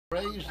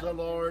Praise the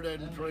Lord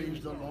and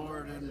praise the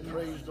Lord and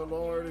praise the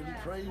Lord and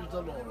praise the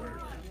Lord.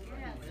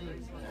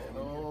 And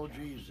oh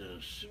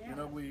Jesus, you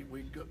know we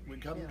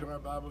come to our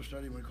Bible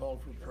study and we call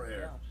for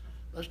prayer.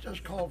 Let's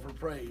just call for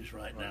praise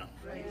right now.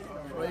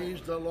 Praise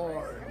the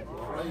Lord.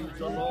 Praise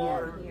the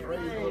Lord.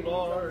 Praise the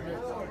Lord.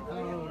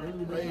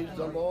 Praise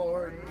the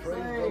Lord.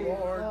 Praise the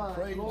Lord.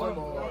 Praise the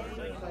Lord.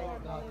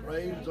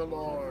 Praise the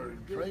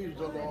Lord. Praise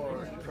the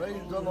Lord.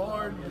 Praise the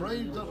Lord.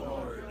 Praise the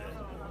Lord.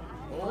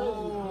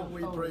 Oh,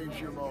 we praise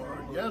you, Lord.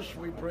 Yes,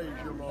 we praise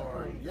you,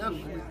 Lord. Yes,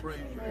 we praise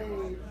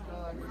you.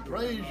 We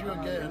praise you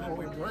again, and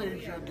we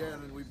praise you again,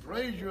 and we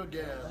praise you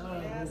again.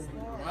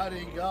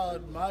 Mighty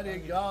God, mighty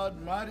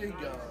God, mighty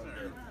God.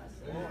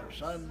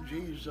 Son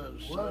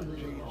Jesus, Son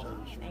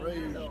Jesus.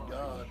 Praise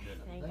God.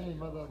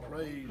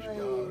 Praise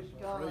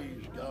God.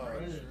 Praise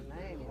God.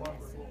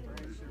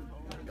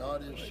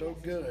 God is so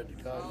good.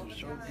 God is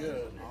so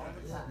good.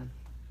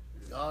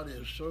 God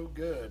is so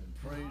good.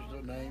 Praise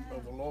the name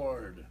of the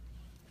Lord.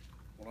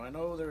 Well, I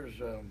know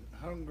there's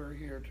hunger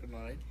here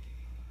tonight,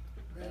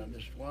 and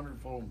this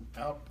wonderful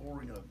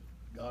outpouring of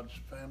God's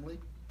family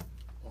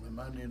on a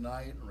Monday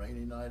night, rainy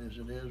night as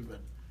it is,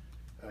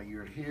 but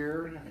you're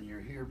here, and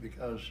you're here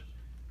because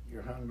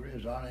you're hungry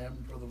as I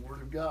am for the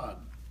Word of God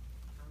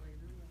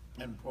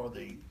and for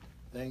the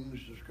things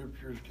the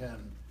Scriptures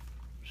can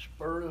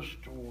spur us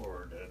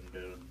toward.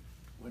 And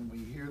when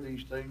we hear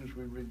these things,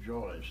 we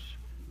rejoice.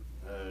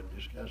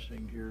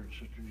 Discussing here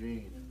Sister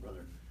Jean and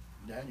Brother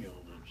Daniel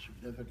the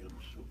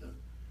significance of the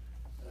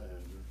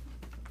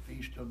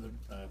Feast of the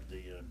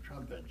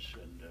Trumpets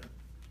and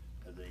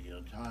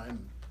the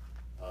time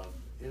of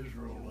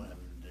Israel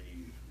and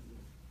the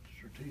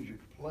strategic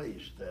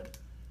place that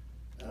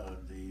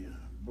the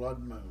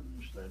blood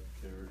moons that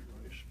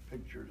is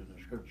pictured in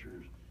the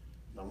Scriptures,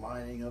 the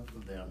lining up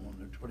of them on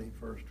the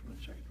 21st,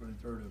 22nd,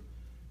 23rd of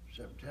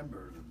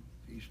September,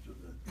 the Feast of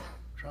the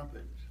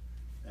Trumpets,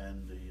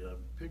 and the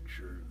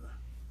picture,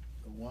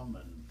 the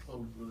woman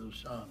clothed with the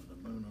sun,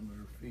 the moon under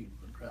her feet,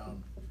 the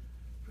crown,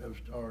 12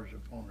 stars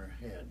upon her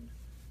head,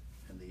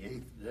 and the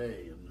 8th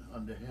day, and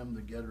unto him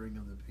the gathering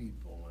of the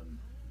people, and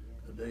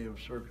the day of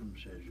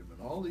circumcision.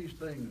 And all these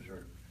things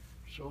are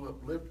so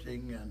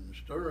uplifting and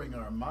stirring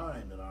our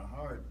mind and our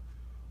heart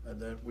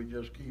that we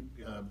just keep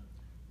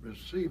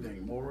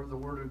receiving more of the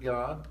Word of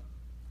God,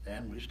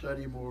 and we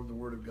study more of the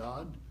Word of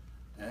God,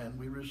 and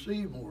we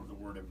receive more of the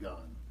Word of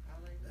God.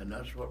 And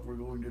that's what we're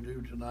going to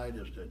do tonight,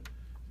 is to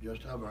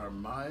just have our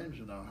minds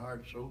and our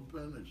hearts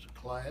open. It's a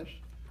class,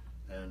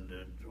 and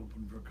it's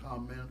open for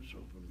comments,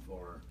 open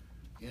for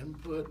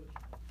input,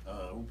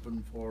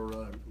 open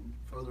for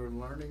further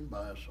learning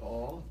by us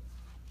all.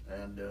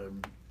 And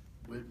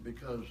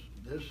because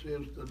this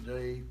is the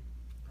day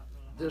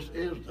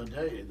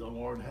the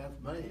Lord hath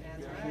made.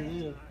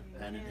 Yes.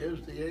 And it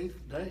is the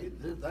 8th day.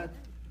 That,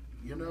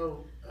 you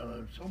know,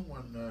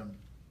 someone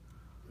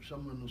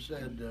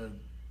said,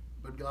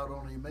 but God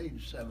only made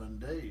 7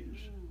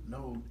 days.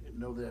 No,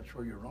 that's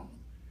where you're wrong.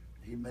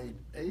 He made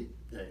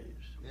 8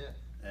 days. Yeah.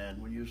 And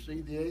when you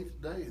see the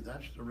 8th day,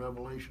 that's the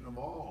revelation of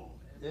all.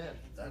 Yes.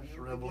 That's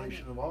the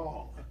revelation of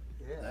all.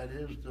 Yeah. That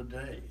is the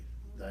day.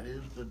 That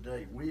is the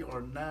day. We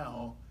are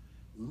now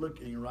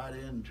looking right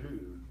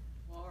into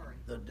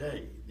the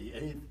day, the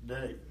 8th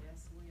day.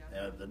 Yes, we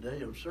are. The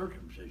day of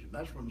circumcision.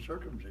 That's when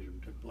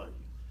circumcision took place,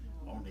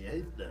 on the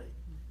 8th day.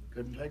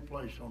 Couldn't take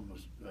place on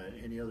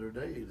any other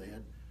day.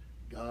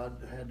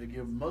 God had to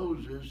give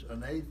Moses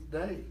an 8th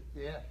day.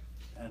 Yeah.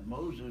 And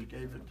Moses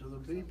gave it to the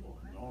people.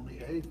 And on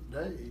the 8th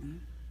day,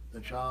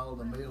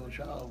 the male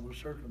child was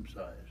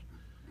circumcised.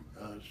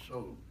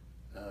 So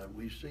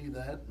we see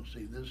that, and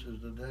see this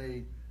is the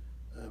day.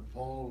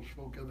 Paul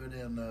spoke of it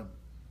in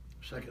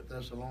 2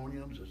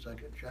 Thessalonians, the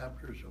 2nd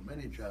chapter, so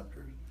many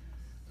chapters.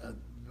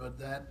 But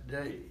that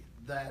day,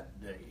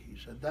 he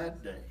said,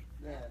 that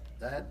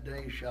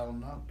day shall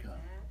not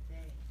come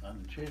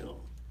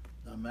until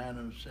the man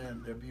of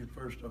sin, there be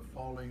first a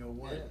falling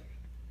away. Yes.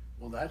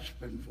 Well, that's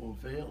been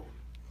fulfilled.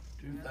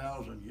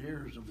 2,000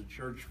 years of the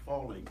church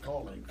falling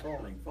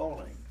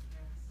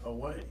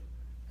away.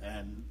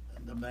 And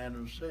the man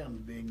of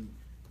sin being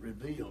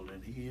revealed,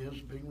 and he is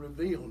being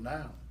revealed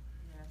now.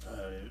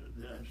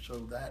 Yes. So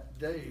that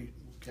day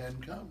can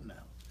come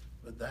now,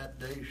 but that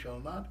day shall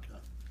not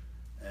come.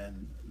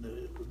 And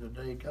the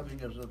day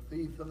coming as a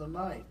thief in the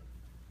night.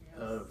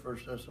 Yes. 1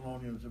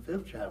 Thessalonians, the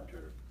 5th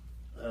chapter.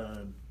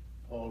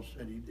 Paul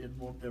said he didn't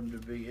want them to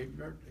be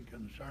ignorant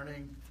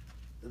concerning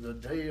the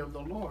day of the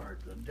Lord.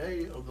 The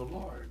day of the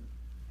Lord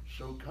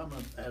so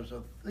cometh as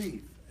a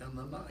thief in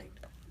the night.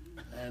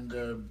 And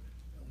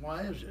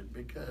why is it?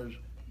 Because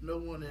no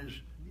one is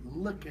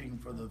looking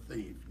for the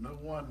thief. No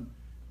one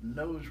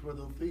knows where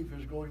the thief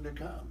is going to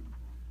come.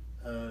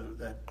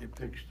 That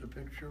depicts the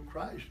picture of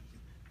Christ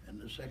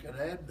and the second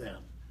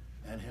advent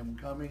and him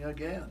coming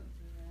again.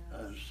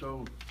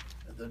 So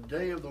the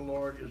day of the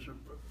Lord is a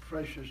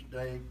precious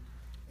day.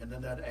 And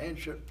then that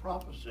ancient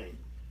prophecy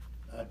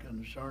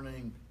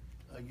concerning,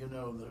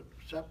 the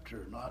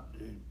scepter not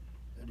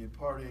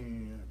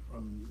departing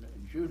from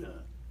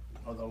Judah,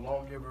 or the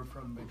lawgiver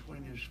from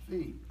between his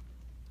feet,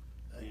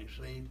 you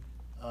see,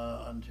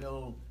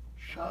 until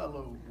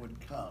Shiloh would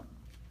come.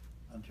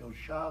 Until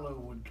Shiloh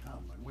would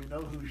come. And we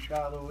know who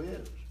Shiloh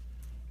is.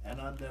 And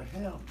unto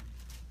him,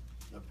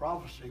 the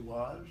prophecy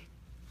was,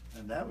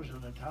 and that was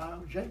in the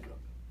time of Jacob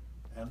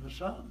and the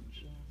sons.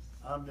 Yes.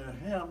 Unto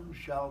him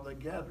shall the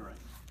gathering.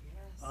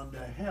 Yes. Unto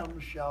him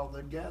shall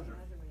the gathering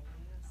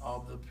Yes.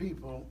 of the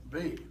people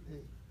be.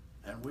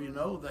 And we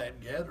know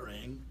that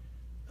gathering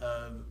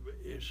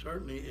it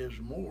certainly is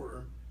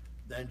more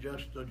than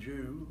just a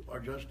Jew or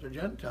just a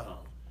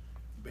Gentile,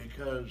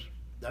 because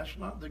that's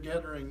not the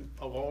gathering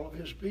of all of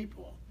his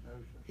people. No,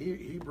 sir.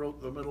 He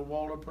broke the middle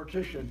wall of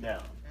partition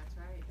down, That's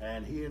right.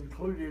 and he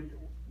included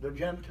the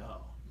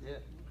Gentile,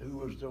 Yes. who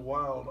was the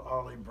wild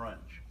olive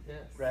branch,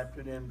 Yes.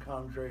 grafted in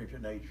contrary to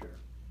nature.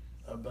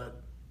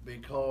 But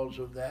because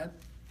of that,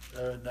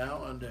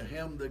 now unto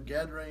him the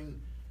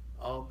gathering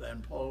of,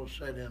 and Paul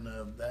said in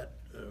that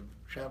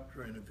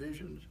chapter in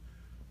Ephesians,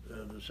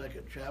 the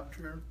second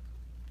chapter,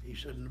 he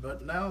said,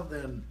 but now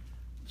then,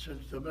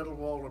 since the middle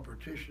wall of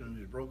partition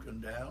is broken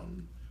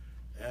down,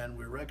 and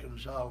we're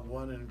reconciled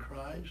one in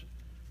Christ,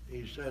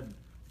 he said,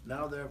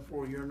 now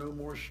therefore you're no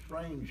more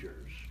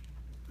strangers.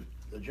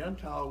 The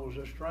Gentile was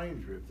a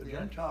stranger. If the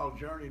Gentile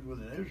journeyed with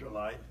an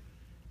Israelite,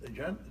 the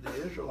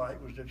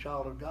Israelite was the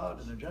child of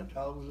God, and the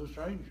Gentile was a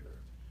stranger.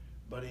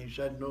 But he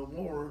said, no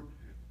more,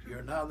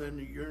 you're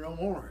no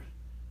more.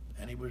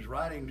 And he was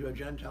writing to a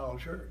Gentile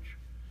church.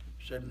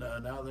 He said,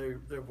 now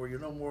therefore you're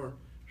no more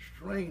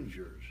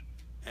strangers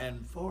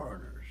and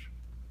foreigners,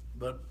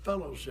 but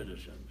fellow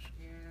citizens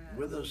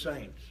with the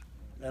saints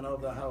and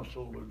of the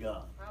household of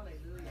God.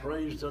 Hallelujah.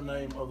 Praise the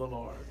name of the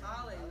Lord.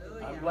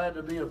 Hallelujah. I'm glad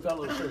to be a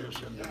fellow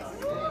citizen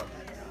tonight.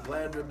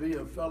 Glad to be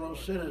a fellow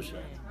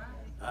citizen.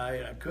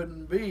 I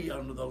couldn't be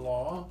under the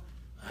law.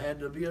 I had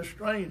to be a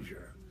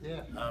stranger.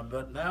 Yeah.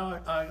 But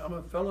now I'm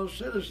a fellow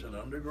citizen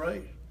under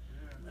grace.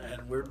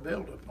 And we're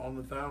built upon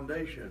the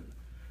foundation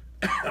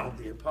of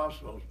the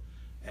apostles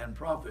and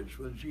prophets,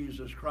 with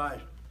Jesus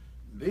Christ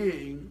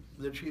being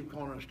the chief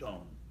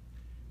cornerstone,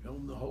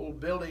 whom the whole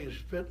building is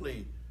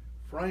fitly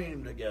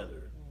framed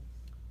together.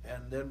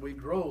 And then we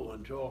grow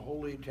into a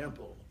holy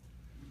temple.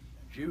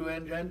 Jew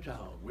and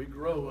Gentile, we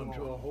grow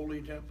into a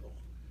holy temple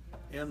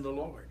in the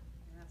Lord.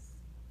 Yes.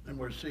 And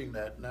we're seeing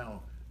that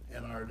now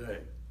in our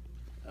day.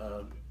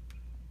 I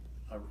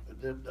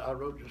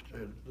wrote just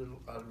a little,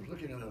 I was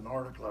looking at an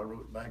article I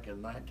wrote back in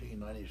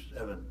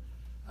 1997.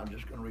 I'm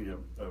just going to read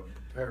a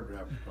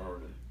paragraph or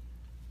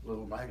a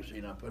little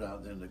magazine I put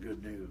out then, the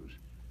Good News.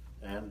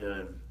 And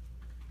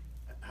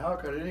how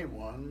could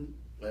anyone,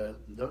 I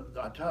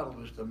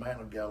titled this The Man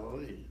of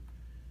Galilee.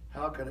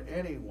 How could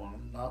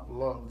anyone not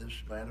love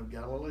this man of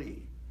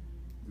Galilee?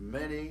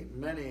 Many,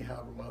 many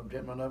have loved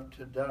him enough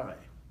to die,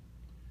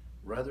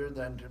 rather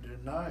than to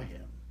deny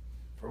him.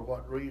 For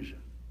what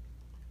reason?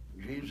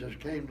 Jesus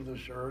came to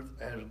this earth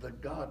as the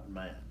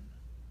God-man,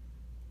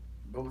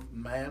 both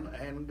man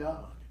and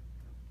God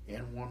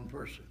in one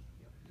person.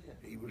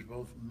 He was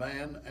both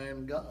man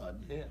and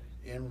God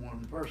in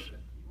one person.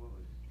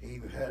 He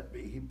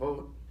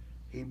both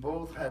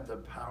had the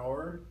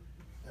power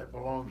that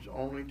belongs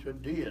only to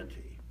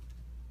deity,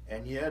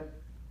 and yet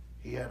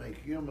he had a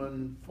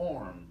human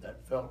form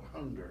that felt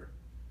hunger,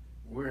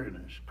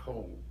 weariness,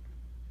 cold,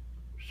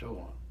 so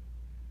on.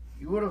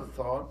 You would have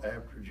thought,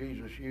 after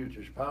Jesus used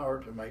his power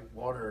to make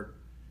water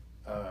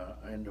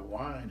into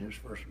wine, his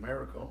first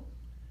miracle,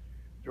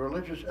 the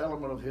religious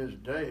element of his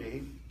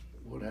day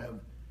would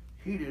have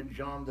heeded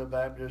John the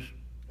Baptist's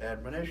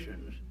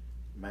admonitions,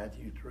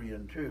 Matthew 3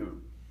 and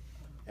 2,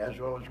 as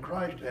well as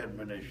Christ's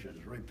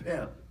admonitions,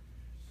 repent,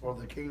 for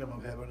the kingdom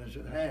of heaven is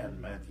at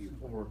hand, Matthew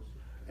 4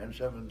 and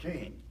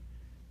 17.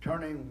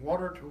 Turning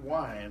water to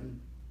wine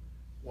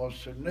was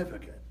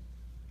significant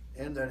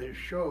in that it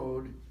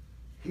showed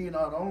he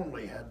not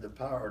only had the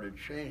power to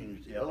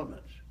change the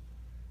elements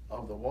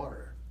of the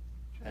water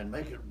and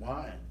make it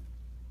wine,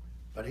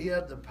 but he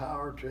had the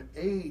power to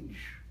age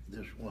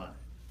this wine.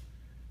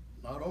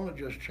 Not only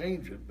just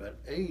change it, but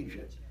age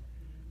it.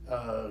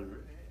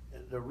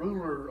 The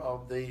ruler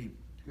of the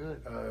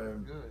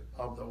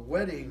of the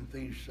wedding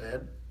feast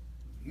said,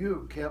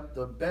 "You kept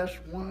the best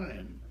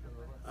wine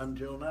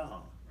until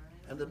now,"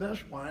 and the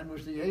best wine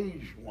was the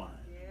aged wine.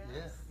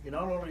 Yes. He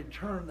not only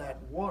turned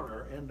that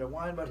water into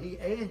wine, but he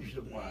aged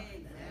the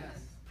wine.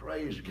 Yes.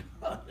 Praise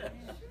God.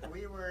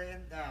 We were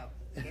in the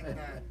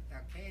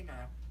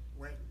Cana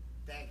when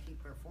he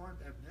performed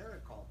a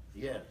miracle,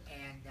 Yes.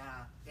 and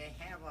they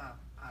have a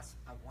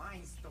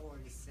wine store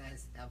that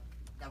says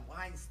the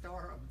wine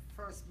store of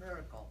first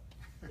miracle.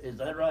 Is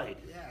that right?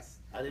 Yes.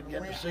 I didn't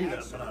get to see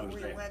that when I was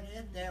We there. went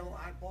in there.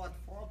 I bought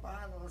 4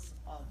 bottles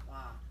of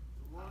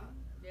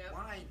Yep.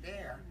 wine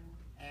there,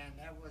 and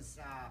there was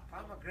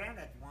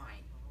pomegranate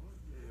wine.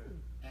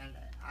 And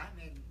I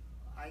mean,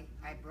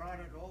 I brought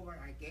it over.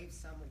 I gave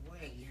some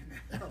away, you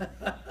know.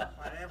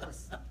 But it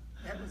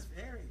was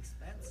very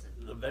expensive.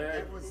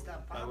 It was the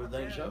I would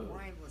think pomegranate so.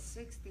 wine was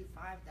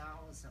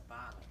 $65 a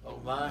bottle. Oh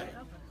my!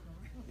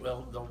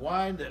 Well, the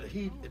wine that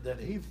he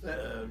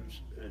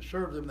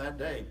served them that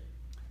day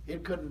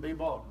it couldn't be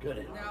bought, could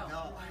it?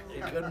 No.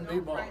 It couldn't be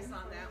No bought. price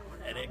on that one.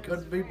 And it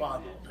couldn't be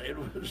bottled. It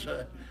was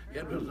a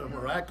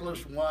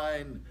miraculous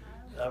wine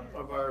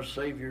of our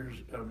Savior's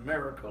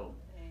miracle.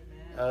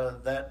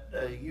 That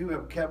you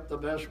have kept the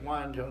best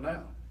wine till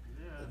now.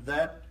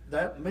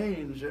 That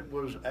means it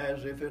was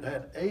as if it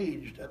had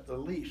aged at the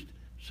least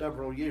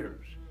several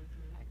years.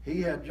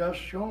 He had just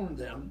shown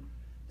them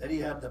that he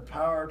had the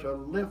power to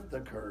lift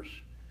the curse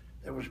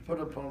that was put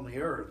upon the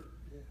earth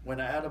when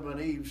Adam and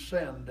Eve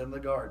sinned in the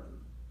garden,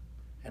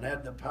 and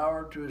had the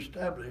power to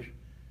establish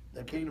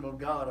the kingdom of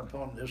God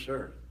upon this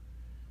earth.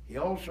 He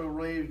also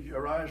raised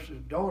Jairus'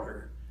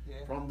 daughter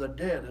from the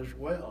dead as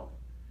well,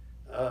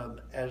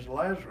 as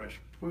Lazarus,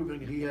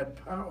 proving he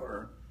had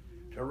power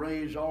to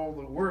raise all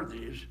the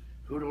worthies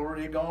who'd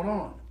already gone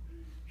on.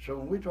 So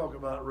when we talk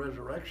about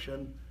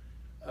resurrection,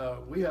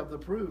 we have the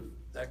proof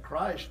that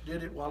Christ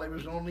did it while he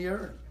was on the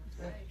earth.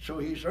 So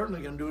he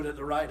certainly can do it at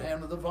the right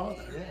hand of the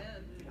Father.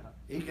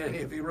 He can,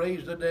 if he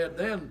raised the dead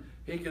then,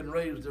 he can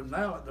raise them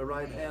now at the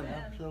right hand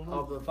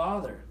of the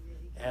Father.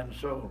 And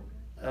so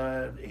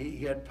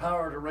he had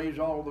power to raise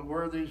all the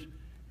worthies.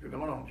 You're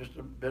going on just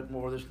a bit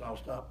more of this, and I'll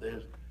stop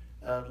this.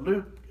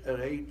 Luke at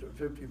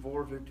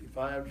 8:54,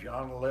 55,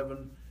 John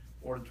 11,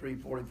 43,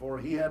 44.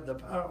 He had the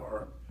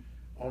power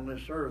on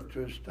this earth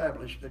to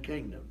establish the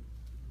kingdom,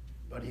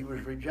 but he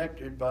was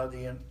rejected by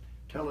the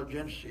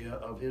intelligentsia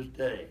of his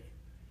day.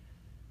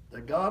 The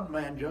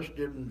God-man just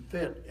didn't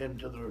fit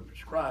into the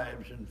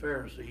scribes and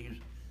Pharisees'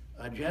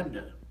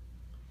 agenda.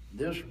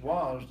 This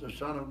was the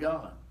Son of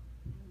God,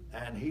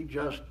 and he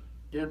just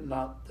did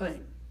not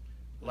think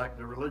like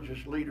the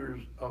religious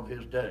leaders of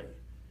his day.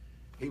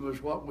 He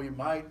was what we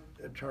might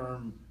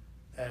term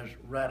as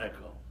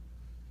radical.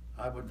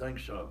 I would think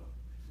so.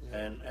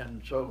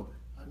 And so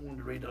I wanted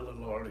to read a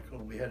little article.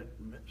 We had it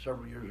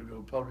several years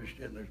ago, published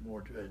it, and there's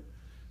more to it.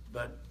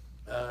 But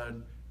I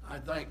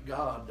thank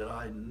God that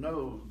I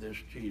know this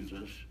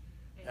Jesus,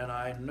 and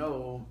I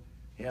know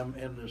him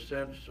in the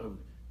sense of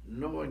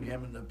knowing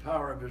him in the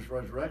power of his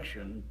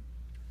resurrection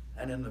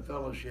and in the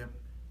fellowship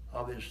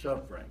of his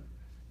suffering.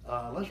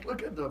 Let's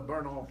look at the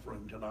burnt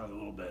offering tonight a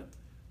little bit.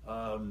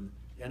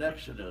 In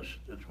Exodus,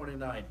 the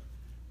 29th,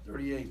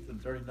 38th,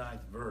 and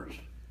 39th verse.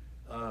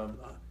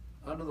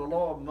 Under the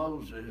law of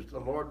Moses, the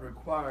Lord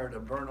required a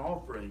burnt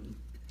offering,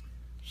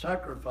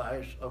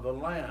 sacrifice of a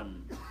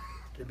lamb,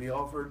 to be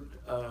offered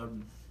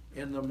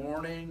in the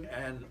morning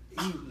and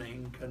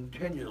evening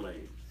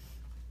continually.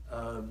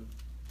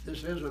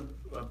 This is a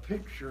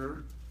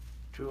picture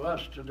to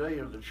us today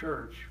of the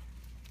church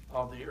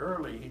of the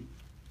early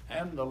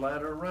and the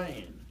latter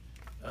rain,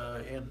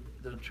 in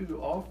the two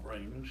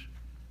offerings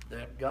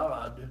that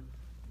God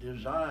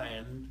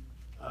designed,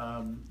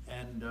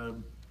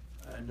 and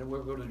then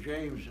we'll go to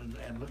James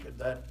and look at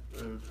that,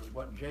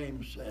 what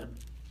James said.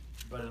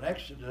 But in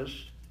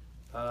Exodus,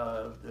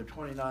 the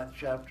 29th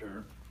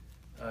chapter,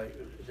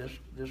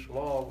 this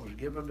law was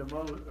given to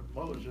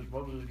Moses.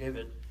 Moses gave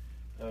it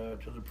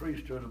to the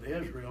priesthood of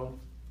Israel,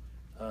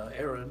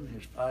 Aaron,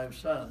 his 5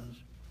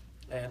 sons,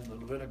 and the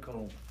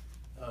Levitical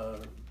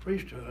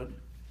priesthood.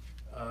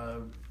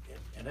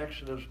 In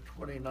Exodus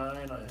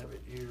 29, I have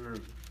it here,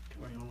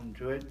 coming on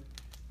to it.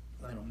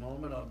 In a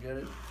moment, I'll get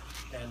it,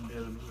 and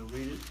we'll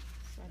read it,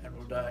 and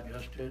we'll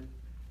digest it.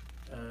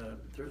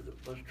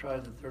 Let's try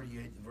the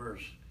 38th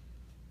verse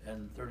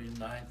and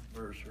 39th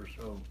verse or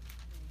so.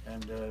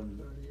 And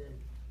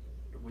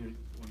we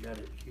got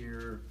it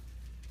here.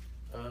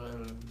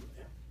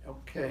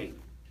 Okay.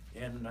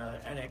 And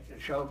it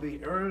shall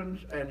be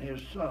Aaron's and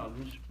his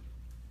sons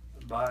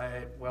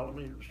by, well, let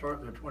me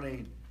start the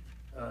 27th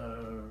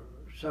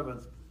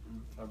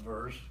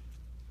verse.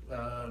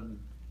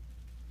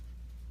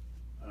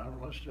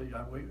 Let's see,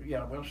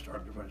 we'll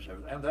start the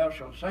 27th. And thou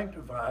shalt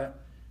sanctify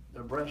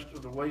the breast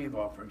of the wave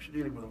offering, so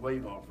dealing with the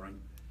wave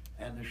offering,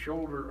 and the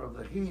shoulder of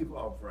the heave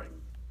offering,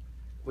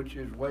 which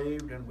is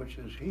waved and which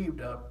is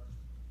heaved up,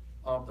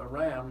 of the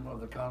ram of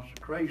the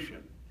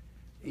consecration,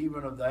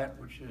 even of that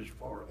which is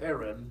for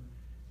Aaron,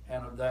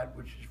 and of that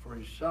which is for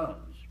his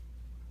sons.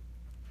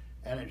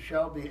 And it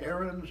shall be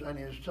Aaron's and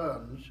his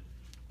sons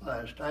by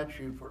a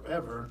statute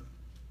forever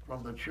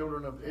from the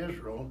children of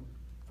Israel,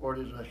 for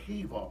it is a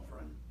heave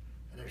offering.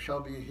 And it shall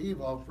be a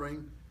heave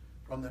offering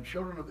from the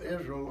children of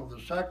Israel of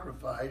the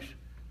sacrifice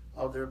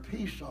of their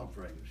peace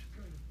offerings,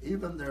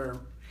 even their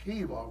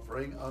heave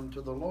offering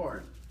unto the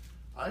Lord.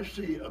 I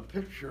see a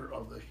picture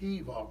of the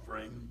heave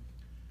offering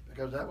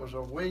because that was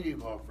a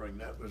wave offering.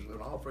 That was an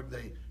offering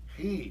they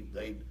heaved.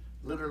 They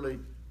literally,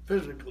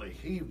 physically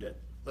heaved it,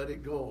 let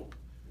it go,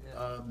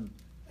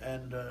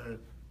 into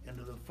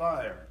the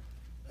fire.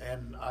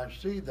 And I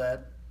see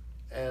that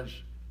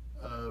as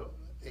a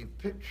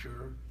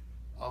picture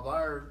of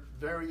our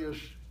various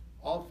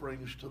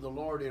offerings to the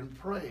Lord in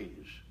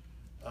praise.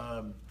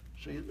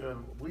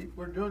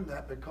 We're doing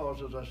that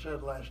because, as I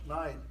said last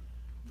night,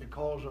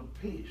 because of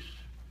peace.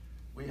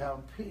 We have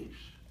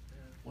peace.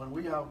 When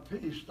we have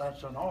peace,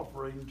 that's an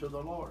offering to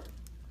the Lord.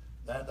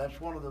 That's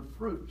one of the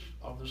fruits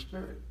of the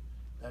Spirit.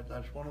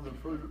 That's one of the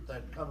fruit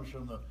that comes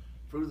from the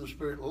fruit of the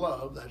Spirit,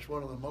 love. That's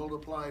one of the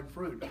multiplied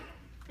fruits.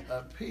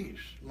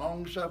 Peace,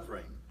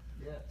 long-suffering.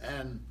 Yes.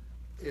 And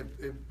if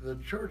the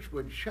church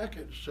would check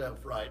itself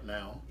right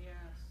now,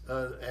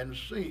 Yes. And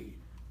see,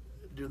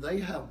 do they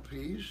have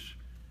peace?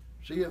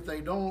 See, if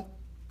they don't,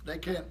 they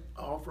can't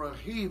offer a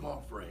heave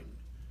offering,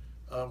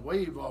 a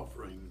wave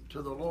offering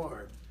to the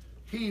Lord,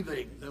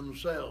 heaving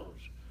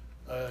themselves,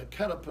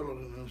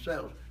 caterpillaring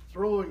themselves,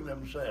 throwing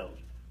themselves,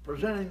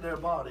 presenting their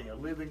body a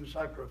living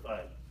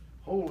sacrifice,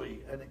 holy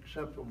and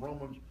acceptable,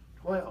 Romans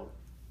 12.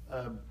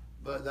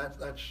 But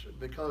that's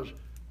because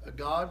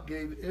God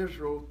gave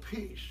Israel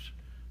peace,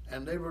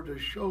 and they were to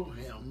show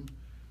him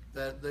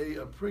that they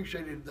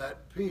appreciated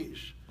that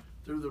peace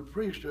through the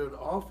priesthood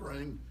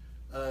offering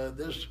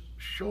this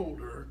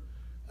shoulder,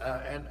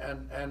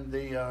 and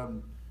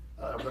the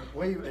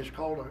wave is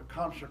called a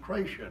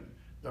consecration.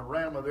 The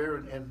ram of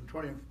Aaron in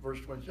verse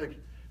 26,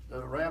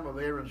 the ram of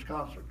Aaron's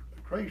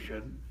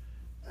consecration,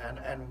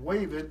 and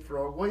wave it for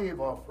a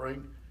wave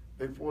offering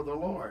before the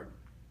Lord.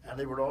 And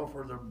they would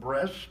offer the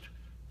breast,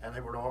 and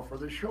they would offer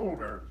the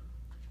shoulder.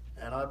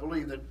 And I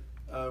believe that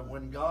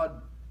when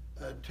God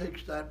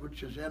takes that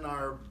which is in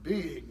our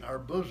being, our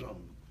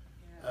bosom,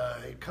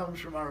 it comes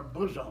from our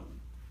bosom.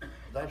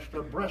 That's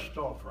the breast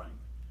offering.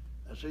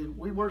 And see,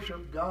 we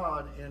worship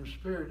God in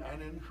spirit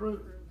and in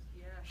truth.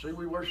 Yes. See,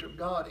 we worship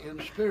God in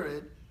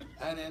spirit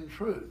and in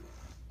truth.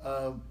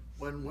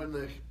 When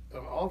the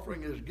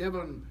offering is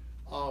given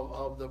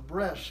of the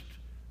breast,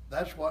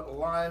 that's what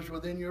lies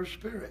within your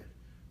spirit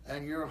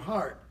and your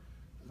heart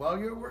while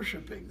you're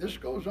worshiping. This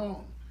goes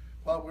on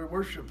while we're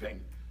worshiping.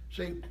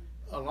 See,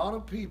 a lot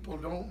of people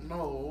don't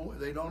know,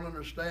 they don't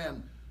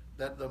understand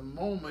that the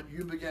moment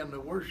you begin to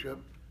worship,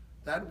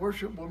 that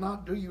worship will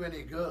not do you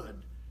any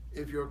good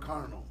if you're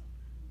carnal.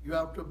 You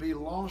have to be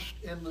lost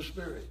in the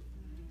Spirit.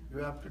 You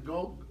have to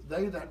go,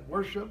 they that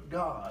worship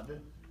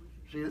God,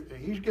 see,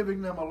 he's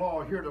giving them a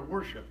law here to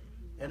worship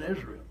in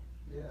Israel.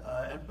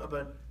 Yeah.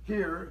 But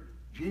here,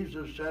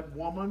 Jesus said,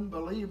 woman,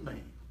 believe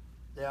me,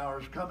 the hour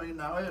is coming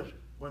now is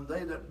when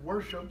they that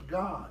worship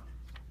God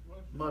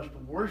must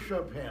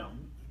worship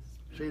him.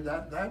 See,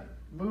 that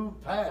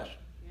moved past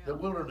the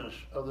wilderness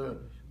of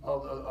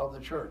the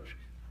church.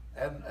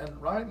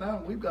 And right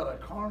now, we've got a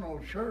carnal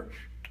church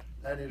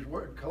that is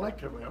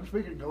collectively, I'm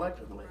speaking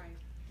collectively, Right.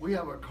 we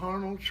have a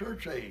carnal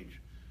church age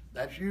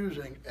that's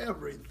using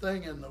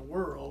everything in the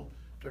world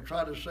to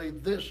try to say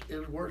this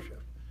is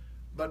worship.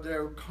 But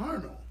they're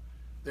carnal.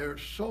 They're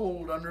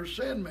sold under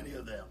sin, many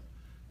of them.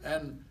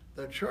 And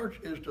the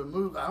church is to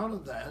move out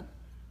of that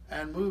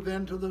and move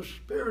into the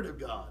Spirit of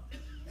God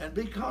and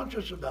be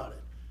conscious about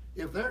it.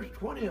 If there's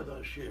 20 of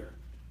us here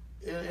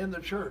in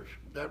the church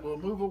that will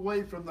move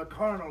away from the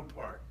carnal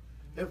part,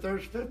 if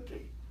there's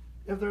 50,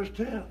 if there's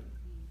 10,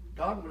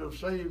 God would have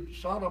saved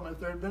Sodom if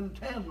there had been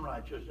 10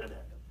 righteous in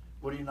it.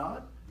 Would he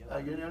not?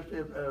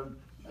 If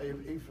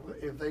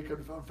they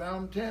could have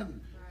found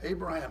 10,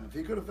 Abraham, if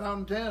he could have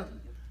found 10,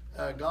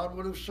 God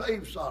would have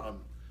saved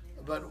Sodom.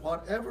 But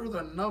whatever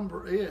the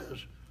number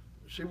is,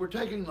 see, we're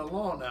taking the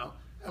law now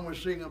and we're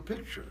seeing a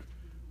picture.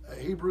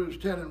 Hebrews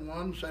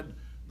 10:1 said,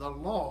 the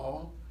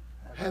law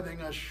having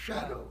a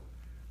shadow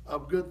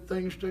of good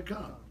things to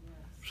come.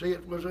 See,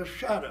 it was a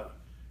shadow.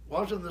 It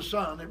wasn't the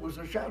sun, it was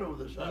the shadow of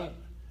the sun.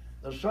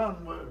 The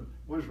Son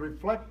was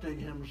reflecting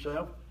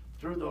himself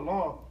through the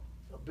law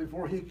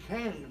before he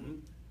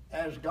came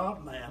as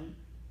God-man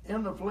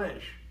in the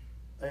flesh.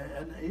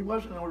 And he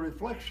wasn't a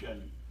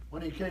reflection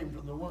when he came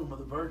from the womb of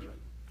the Virgin.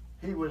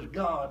 He was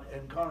God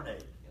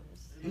incarnate.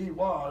 He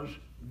was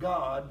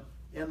God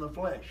in the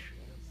flesh,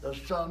 the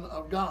Son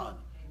of God.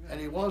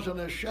 And he wasn't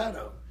a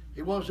shadow.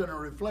 He wasn't a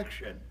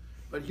reflection.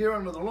 But here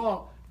under the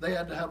law, they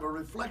had to have a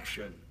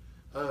reflection.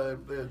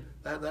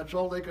 That's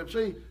all they could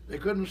see. They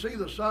couldn't see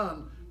the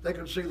sun. They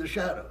could see the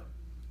shadow.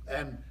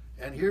 And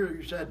here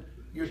you said,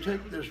 you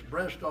take this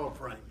breast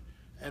offering,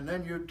 and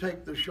then you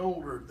take the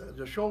shoulder.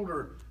 The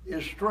shoulder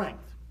is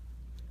strength.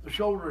 The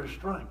shoulder is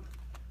strength.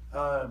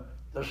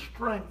 The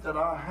strength that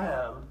I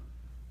have,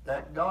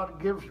 that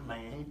God gives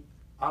me,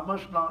 I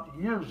must not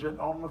use it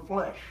on the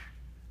flesh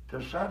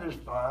to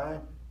satisfy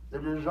the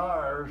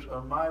desires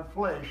of my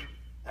flesh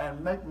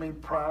and make me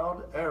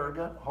proud,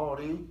 arrogant,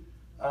 haughty.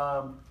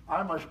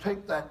 I must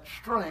take that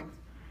strength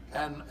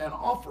and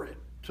offer it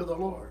to the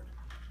Lord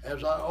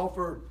as I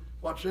offer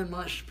what's in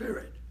my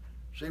spirit.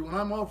 See, when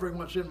I'm offering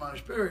what's in my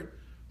spirit,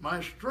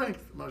 my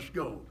strength must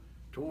go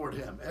toward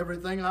him.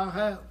 Everything I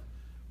have,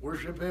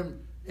 worship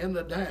him in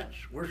the dance,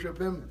 worship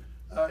him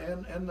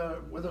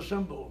with the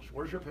cymbals,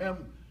 worship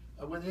him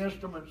with the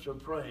instruments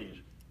of praise.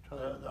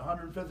 The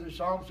 150th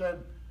Psalm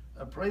said,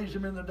 praise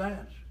him in the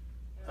dance,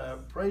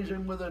 praise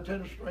him with a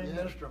 10-stringed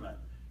instrument,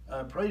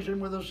 praise him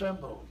with a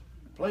cymbal,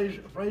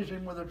 praise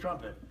him with a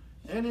trumpet.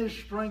 Any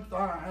strength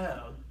I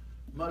have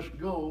must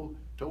go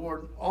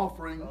toward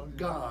offering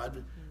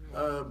God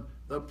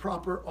the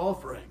proper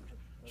offering.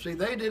 See,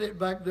 they did it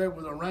back there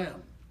with a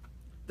ram.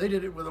 They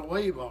did it with a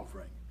wave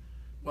offering.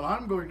 Well,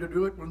 I'm going to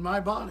do it with my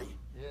body.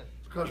 Yes.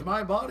 Because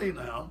my body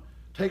now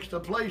takes the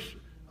place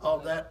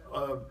of that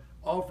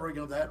offering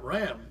of that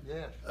ram.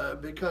 Yes.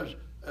 Because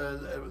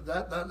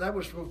that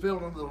was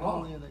fulfilled under the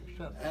law. Holy and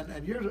acceptable.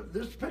 And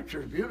this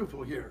picture is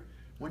beautiful here.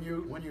 When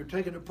you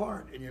take it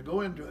apart and you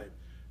go into it,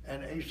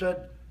 and he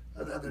said,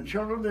 the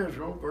children of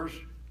Israel, verse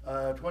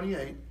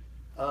 28,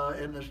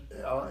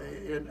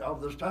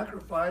 of the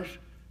sacrifice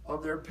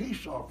of their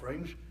peace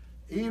offerings,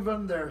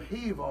 even their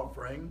heave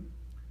offering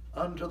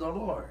unto the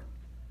Lord.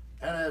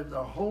 And as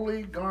the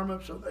holy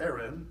garments of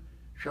Aaron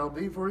shall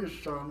be for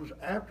his sons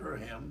after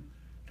him,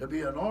 to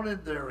be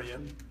anointed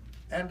therein,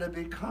 and to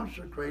be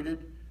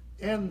consecrated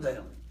in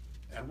them.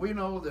 And we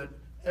know that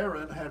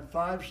Aaron had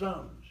 5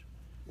 sons.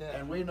 Yes.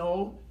 And we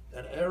know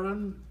that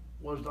Aaron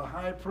was the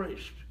high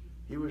priest.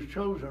 He was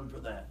chosen for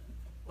that.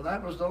 Well,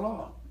 that was the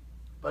law.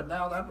 But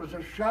now that was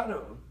a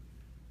shadow,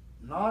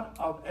 not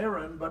of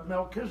Aaron, but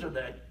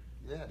Melchizedek.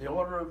 Yes. The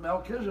order of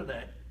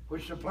Melchizedek,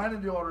 which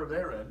supplanted the order of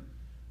Aaron,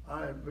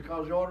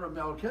 because the order of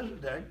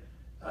Melchizedek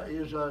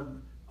is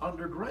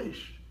under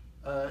grace.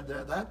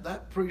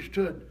 That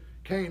priesthood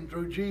came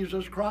through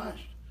Jesus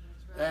Christ.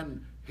 Right.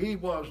 And he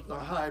was the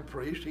high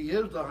priest. He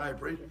is the high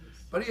priest.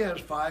 But he has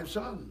 5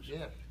 sons.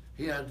 Yes.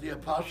 He has the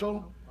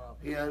apostle.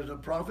 He has the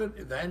prophet,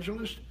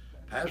 evangelist,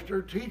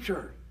 pastor,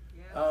 teacher.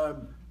 Yeah.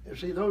 You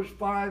see, those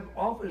 5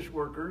 office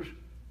workers,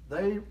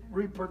 they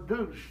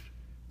reproduce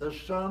the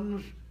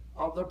sons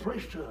of the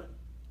priesthood.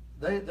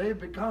 They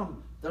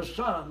become the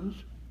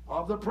sons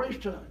of the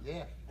priesthood.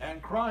 Yes.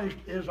 And Christ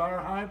is our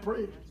high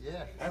priest.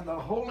 Yes. And the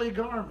holy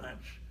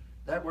garments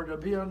that were to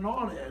be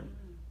anointed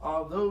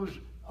of those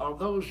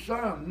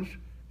sons,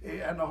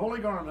 and the holy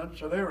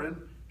garments of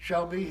Aaron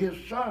shall be his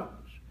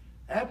sons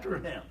after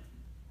him.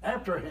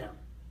 After him.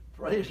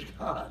 Praise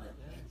God.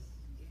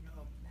 You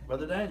know,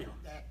 Brother Daniel.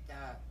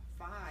 that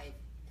 5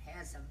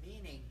 has a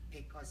meaning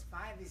because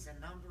 5 is a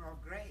number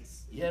of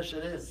grace. Yes,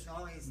 it is.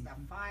 So it's the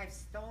 5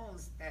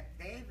 stones that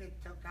David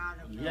took out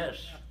of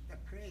Yes. the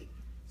creek.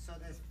 So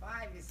this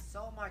 5 is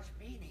so much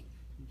meaning.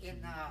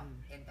 In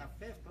the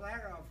 5th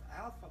letter of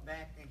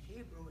alphabet in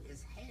Hebrew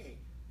is Hey.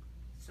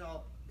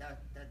 So the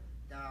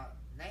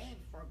name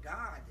for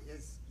God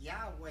is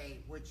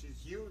Yahweh, which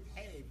is Yud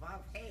Hey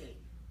Vav Hey.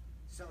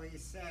 So he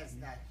says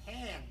the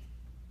hand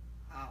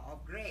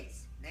of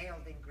grace,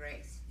 nailed in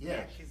grace.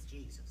 Yes. That is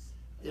Jesus.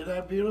 Isn't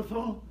that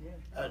beautiful?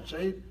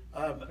 See,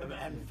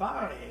 and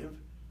 5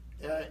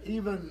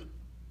 even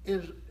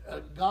is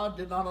God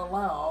did not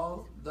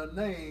allow the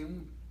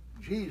name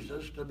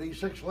Jesus to be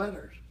 6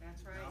 letters.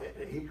 That's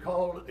right. He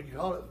called it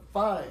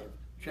 5,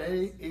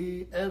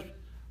 J-E-S-U-S,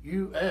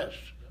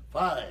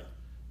 5,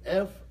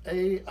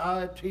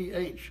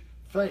 F-A-I-T-H,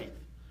 faith.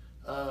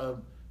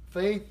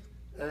 Faith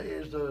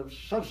is the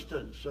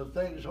substance of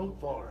things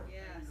hoped for,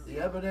 Yes. the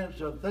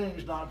evidence of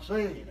things not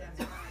seen. That's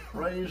right.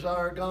 Praise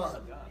our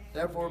God.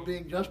 Therefore,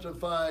 being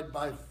justified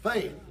by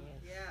faith,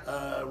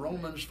 Yeah.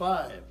 Romans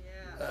 5.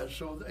 Yeah.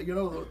 So, you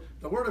know,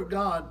 the Word of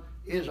God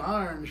is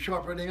iron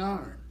sharpening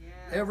iron. Yes.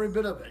 Every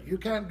bit of it. You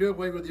can't do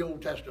away with the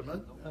Old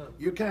Testament.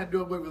 You can't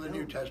do away with the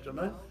New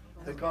Testament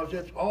because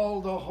it's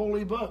all the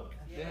holy book.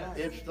 Yes.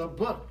 It's the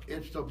book.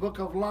 It's the book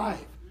of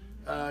life.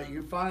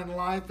 You find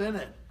life in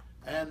it.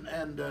 And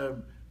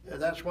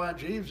that's why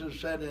Jesus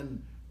said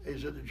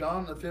is it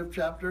John, the 5th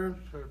chapter,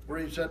 where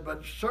he said,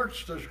 but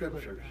search the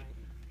Scriptures.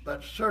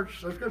 But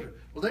search the Scriptures.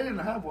 Well, they didn't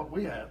have what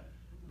we have.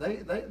 They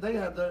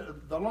had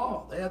the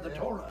law. They had the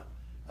Torah.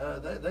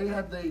 They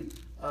had the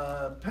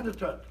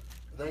Pentecost.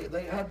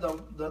 They had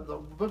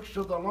the books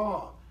of the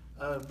law.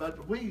 But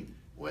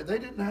they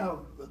didn't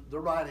have the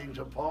writings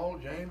of Paul,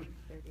 James,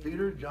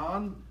 Peter,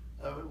 John.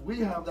 We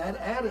have that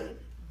added,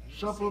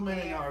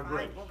 supplementing our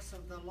grace. 5 books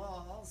of the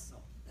law also.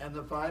 And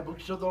the 5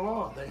 books of the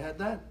law, they had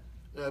that.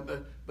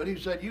 But he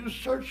said, you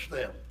search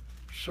them.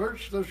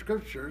 Search the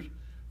Scriptures,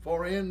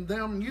 for in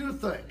them you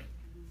think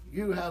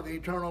you have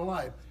eternal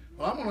life.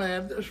 Well, I'm going to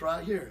add this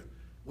right here.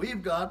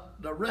 We've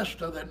got the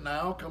rest of it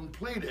now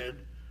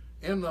completed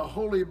in the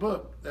holy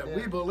book that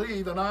we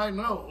believe and I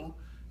know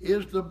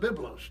is the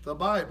Biblos, the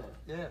Bible,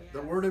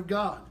 the Word of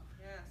God.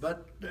 Yes.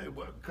 But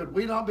could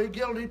we not be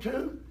guilty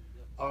too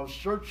of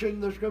searching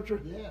the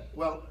Scripture? Yes.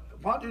 Well,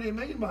 what did he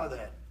mean by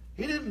that?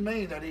 He didn't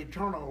mean that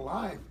eternal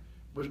life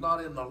was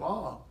not in the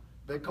law,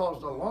 because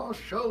the law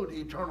showed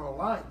eternal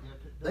life.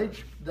 They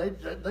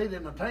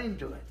didn't attain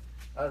to it.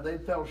 They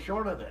fell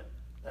short of it.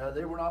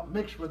 They were not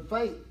mixed with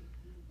faith.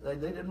 They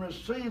didn't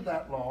receive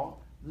that law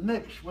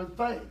mixed with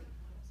faith.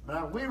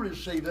 Now we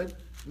receive it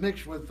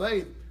mixed with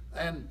faith,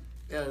 and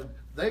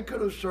they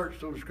could have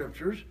searched those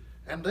Scriptures,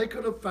 and they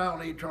could have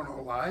found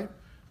eternal life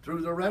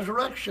through the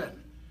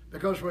resurrection.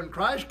 Because when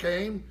Christ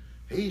came,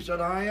 he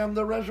said, I am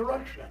the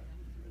resurrection.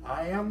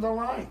 I am the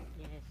life.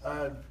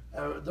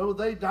 Though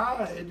they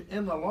died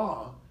in the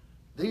law,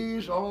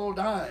 these all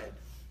died.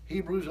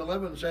 Hebrews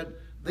 11 said,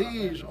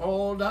 these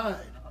all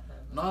died,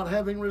 not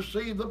having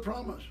received the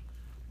promise,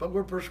 but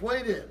were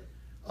persuaded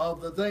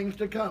of the things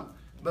to come.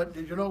 But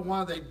did you know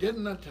why they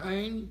didn't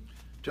attain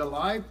to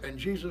life? And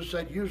Jesus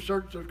said, you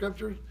search the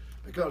Scriptures,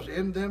 because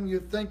in them you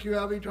think you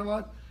have eternal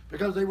life.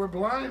 Because they were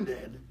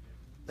blinded.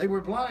 They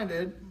were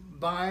blinded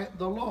by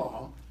the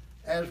law,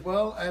 as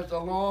well as the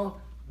law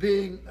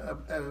being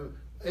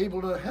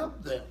able to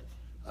help them.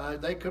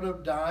 They could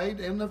have died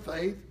in the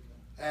faith,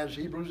 as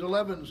Hebrews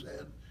 11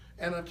 said,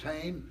 and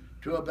attained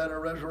to a better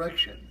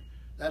resurrection.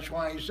 That's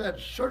why he said,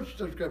 search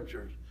the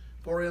scriptures,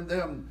 for in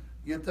them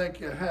you think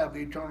you have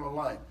eternal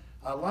life.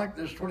 I like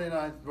this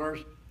 29th verse,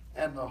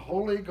 and the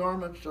holy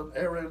garments of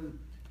Aaron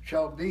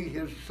shall be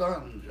his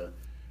sons.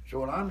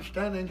 So when I'm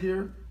standing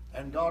here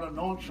and God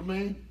anoints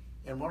me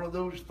in one of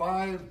those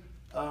 5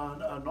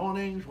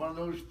 anointings, one of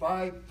those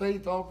 5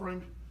 faith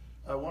offerings,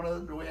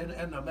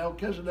 in the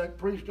Melchizedek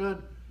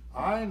priesthood,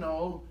 I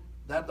know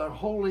that the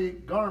holy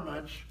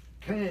garments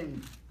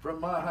came from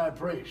my high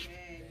priest.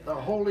 The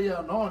holy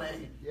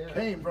anointing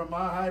came from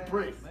my high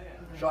priest.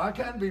 So I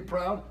can't be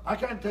proud. I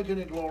can't take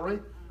any glory.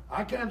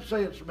 I can't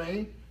say it's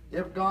me.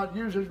 If God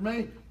uses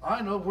me,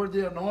 I know where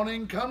the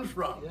anointing comes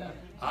from.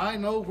 I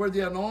know where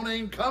the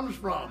anointing comes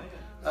from.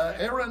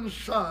 Aaron's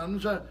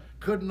sons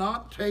could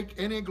not take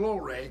any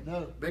glory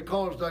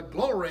because the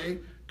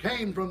glory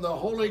came from the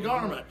holy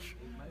garments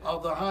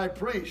of the high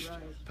priest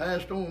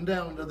passed on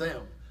down to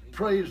them.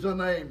 Praise the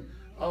name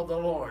of the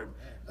Lord.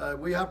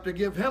 We have to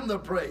give him the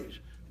praise.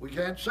 We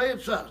can't say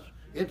it's us.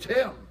 It's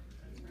him.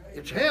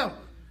 It's him.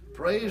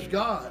 Praise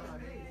God.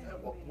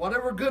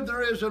 Whatever good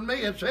there is in me,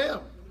 it's him.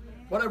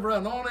 Whatever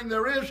anointing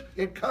there is,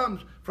 it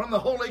comes from the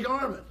holy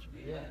garments.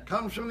 It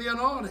comes from the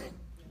anointing.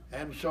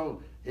 And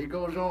so he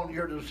goes on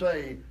here to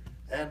say,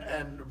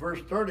 and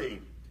verse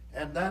 30,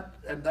 and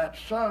that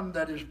son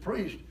that is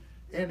priest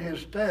in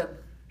his stead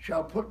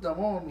shall put them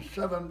on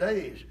 7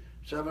 days.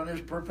 7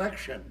 is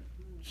perfection.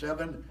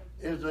 7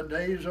 is the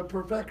days of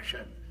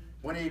perfection.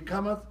 When he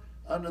cometh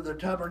under the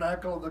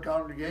tabernacle of the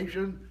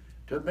congregation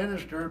to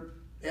minister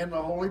in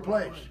the holy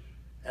place.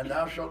 And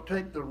thou shalt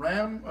take the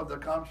ram of the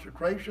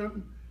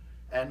consecration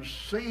and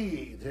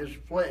seethe his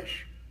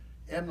flesh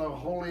in the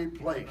holy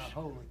place.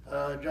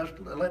 Just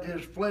let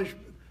his flesh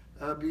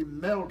be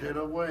melted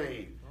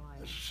away,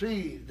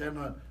 seethed in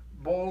a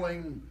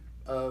boiling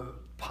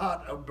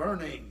pot of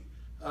burning,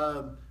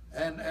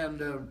 and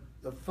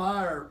the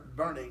fire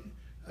burning,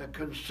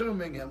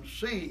 consuming him,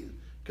 seethe,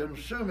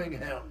 consuming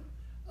him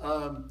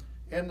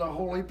in the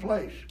holy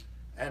place.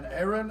 And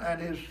Aaron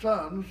and his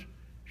sons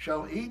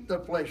shall eat the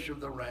flesh of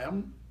the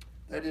ram,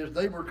 that is,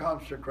 they were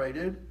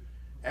consecrated,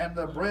 and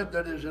the bread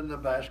that is in the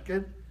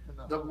basket,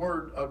 the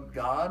word of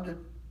God,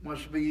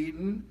 must be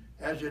eaten,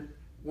 as it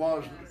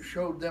was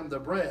showed them the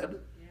bread,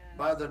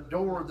 by the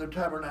door of the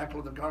tabernacle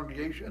of the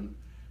congregation.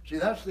 See,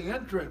 that's the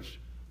entrance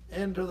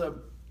into the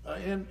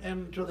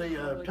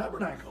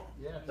tabernacle.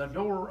 The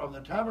door of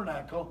the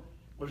tabernacle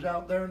was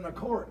out there in the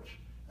courts,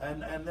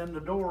 and then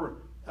the door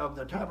of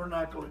the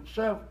tabernacle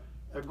itself,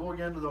 going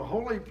into the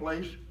holy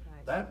place.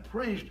 That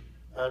priest,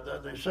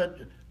 they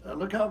said,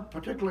 look how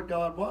particular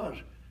God was,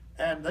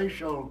 and they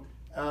shall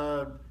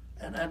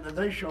and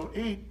they shall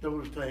eat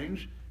those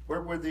things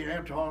wherewith the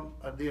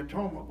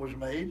atonement was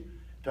made,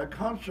 to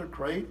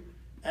consecrate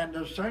and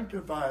to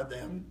sanctify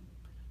them.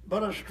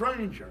 But a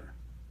stranger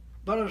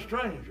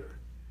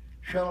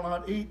shall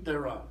not eat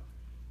thereof.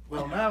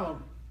 Well,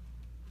 now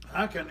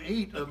I can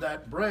eat of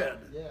that bread.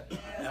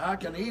 I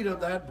can eat of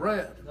that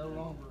bread. No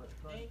longer a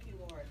stranger. Thank you,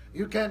 Lord.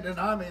 You can't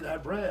deny me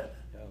that bread.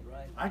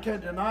 I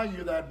can't deny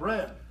you that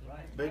bread,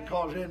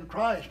 because in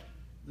Christ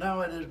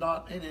now it is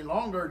not any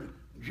longer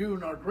Jew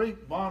nor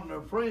Greek, bond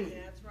nor free,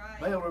 That's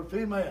right. male or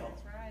female,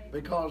 That's right.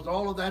 because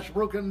all of that's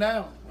broken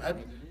down.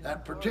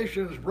 That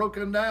partition is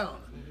broken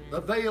down.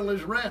 The veil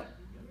is rent.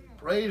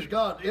 Praise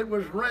God. It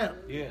was rent.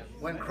 Yes.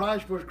 When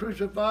Christ was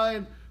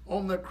crucified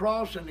on the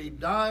cross and he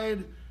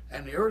died,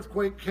 and the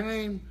earthquake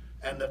came,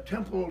 and the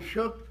temple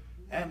shook,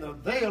 and the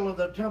veil of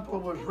the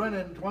temple was rent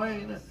in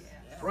twain.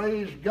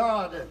 Praise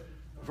God.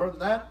 From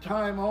that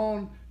time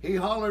on, he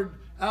hollered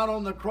out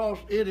on the cross,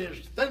 "It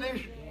is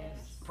finished."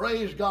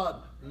 Praise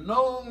God.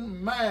 No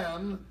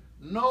man,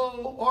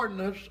 no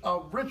ordinance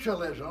of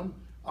ritualism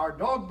or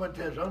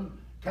dogmatism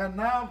can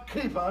now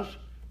keep us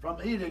from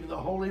eating the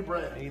holy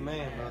bread.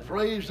 Amen.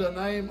 Praise the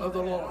name of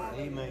the Lord.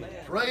 Amen.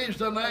 Praise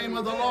the name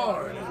of the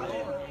Lord.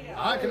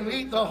 I can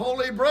eat the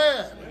holy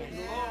bread.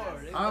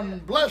 I'm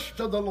blessed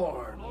to the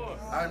Lord.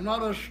 I'm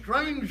not a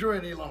stranger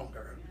any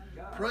longer.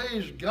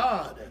 Praise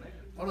God.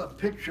 What a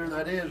picture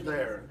that is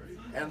there.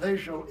 And they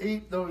shall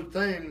eat those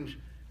things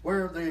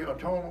where the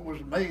atonement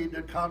was made,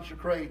 to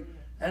consecrate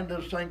and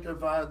to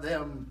sanctify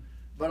them.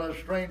 But a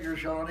stranger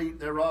shall not eat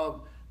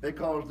thereof,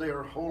 because they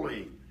are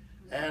holy.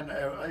 And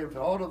if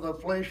aught of the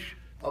flesh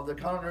of the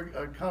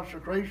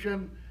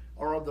consecration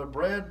or of the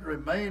bread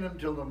remain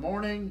until the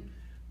morning,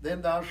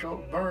 then thou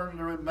shalt burn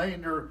the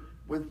remainder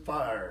with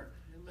fire.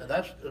 And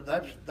that's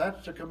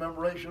the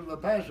commemoration of the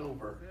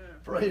Passover.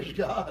 Praise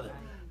God.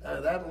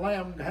 That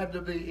lamb had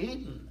to be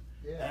eaten.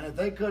 And if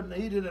they couldn't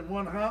eat it in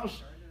one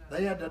house,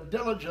 they had to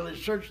diligently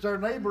search their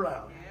neighbor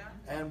out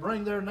and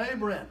bring their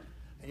neighbor in.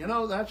 And you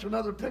know, that's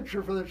another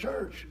picture for the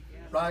church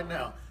right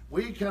now.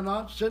 We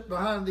cannot sit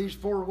behind these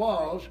 4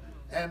 walls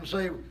and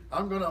say,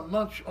 I'm going to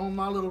munch on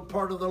my little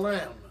part of the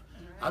lamb.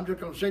 I'm just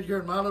going to sit here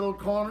in my little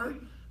corner.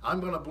 I'm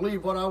going to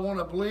believe what I want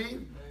to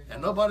believe.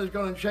 and nobody's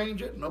going to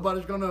change it.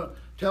 Nobody's going to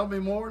tell me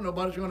more.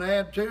 Nobody's going to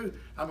add to.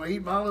 I'm going to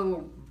eat my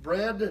little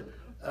bread,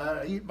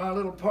 eat my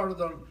little part of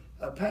the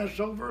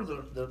Passover,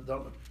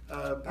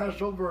 the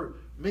Passover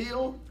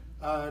meal.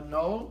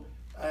 No,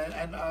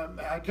 and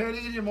I can't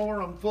eat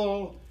anymore. I'm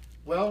full.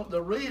 Well,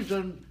 the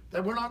reason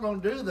that we're not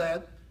going to do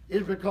that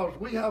is because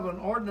we have an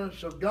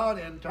ordinance of God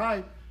in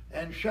type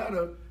and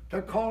shadow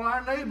to call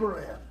our neighbor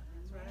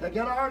in, to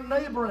get our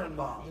neighbor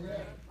involved.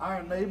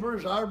 Our neighbor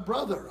is our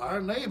brother.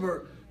 Our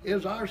neighbor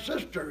is our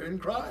sister in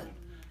Christ.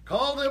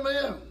 Call them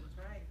in.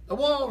 The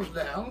wall's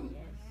down.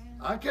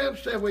 I can't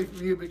stay away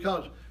from you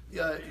because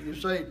you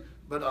say,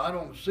 but I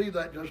don't see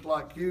that just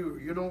like you.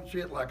 You don't see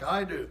it like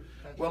I do.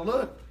 Well,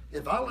 look,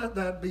 if I let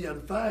that be a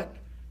fact,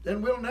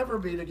 then we'll never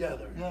be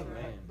together.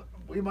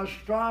 We must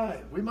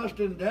strive. We must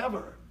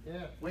endeavor.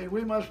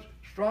 We must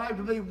strive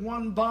to be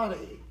one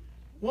body,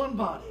 one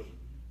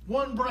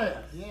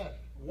bread,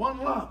 one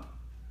lump.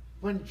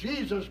 When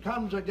Jesus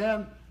comes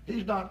again,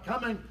 he's not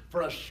coming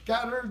for a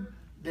scattered,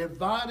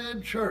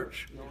 divided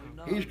church.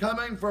 He's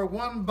coming for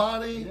one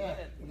body,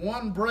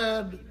 one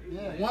bread,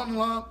 one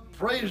lump.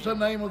 Praise the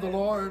name of the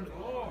Lord.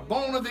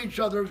 Bone of each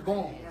other's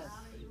bone,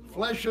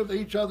 flesh of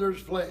each other's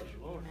flesh.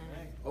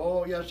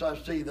 Oh, yes, I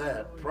see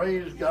that.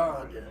 Praise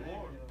God.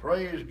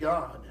 Praise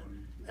God.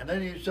 And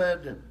then he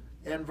said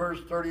in verse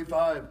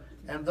 35,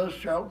 and thus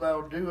shalt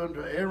thou do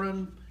unto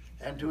Aaron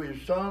and to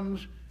his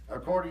sons,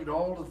 according to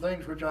all the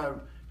things which I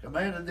have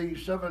commanded thee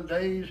 7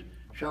 days,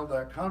 shalt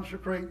thou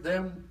consecrate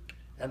them,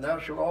 and thou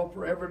shalt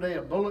offer every day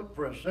a bullock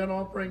for a sin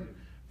offering,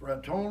 for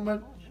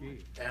atonement,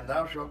 and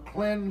thou shalt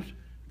cleanse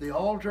the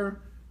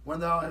altar when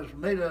thou hast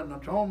made an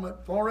atonement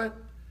for it,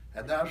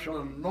 and thou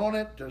shalt anoint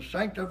it to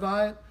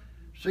sanctify it.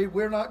 See,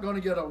 we're not going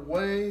to get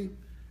away.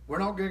 We're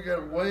not going to get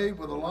away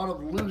with a lot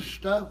of loose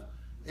stuff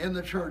in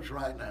the church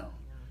right now.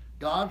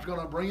 God's going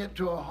to bring it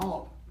to a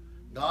halt.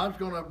 God's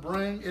going to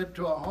bring it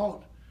to a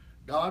halt.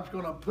 God's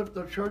going to put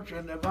the church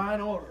in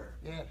divine order,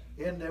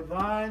 in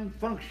divine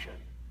function.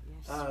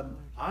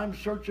 I'm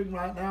searching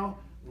right now.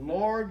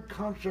 Lord,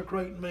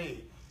 consecrate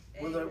me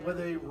with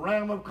a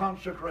ram of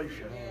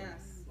consecration.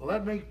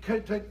 Let me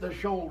take the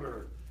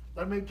shoulder.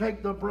 Let me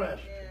take the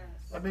breast.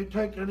 Let me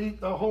take and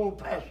eat the whole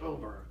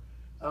Passover.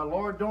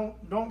 Lord,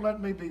 don't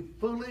let me be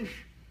foolish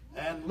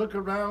and look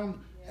around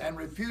and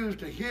refuse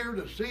to hear,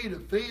 to see, to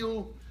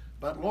feel.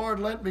 But Lord,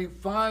 let me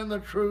find the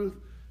truth,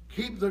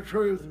 keep the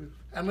truth,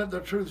 and let the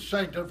truth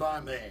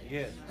sanctify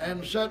me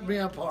and set me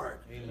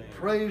apart. Amen.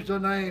 Praise the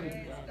name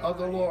of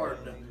the Lord.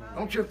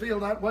 Don't you feel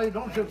that way?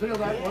 Don't you feel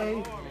that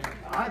way?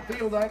 I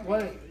feel that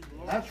way.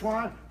 That's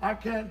why I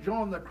can't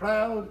join the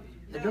crowd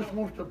that just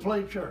wants to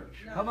play church.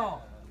 Come on.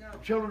 The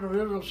children of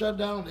Israel sat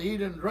down to eat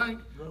and drink,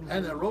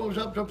 and they rose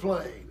up to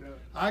play.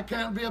 I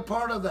can't be a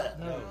part of that.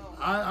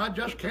 I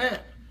just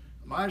can't.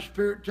 My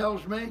spirit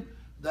tells me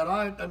that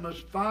I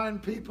must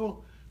find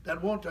people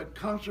that want to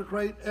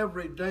consecrate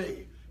every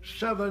day,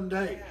 7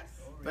 days,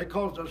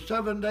 because the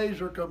 7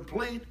 days are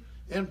complete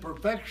in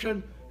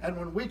perfection, and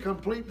when we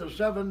complete the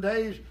 7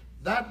 days,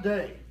 that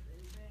day,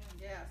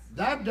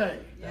 the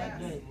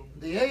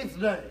 8th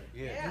day,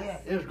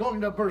 is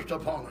going to burst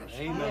upon us.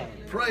 Amen.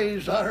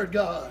 Praise our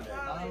God.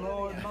 My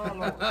Lord, my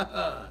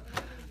Lord.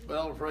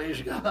 Well,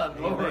 praise God.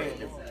 Glory.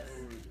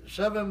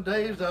 7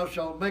 days thou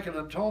shalt make an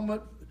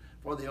atonement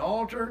for the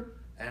altar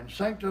and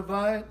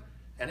sanctify it,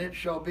 and it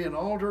shall be an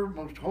altar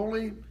most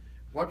holy.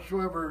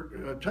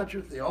 Whatsoever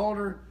toucheth the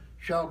altar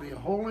shall be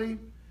holy.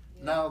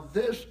 Now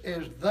this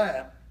is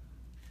that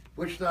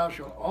which thou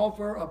shalt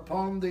offer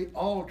upon the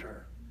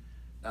altar.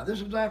 Now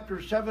this is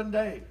after 7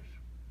 days.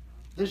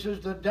 This is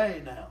the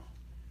day now.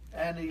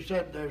 And he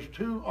said there's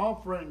 2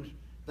 offerings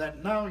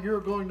that now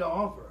you're going to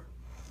offer.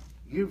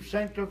 You've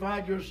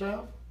sanctified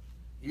yourself.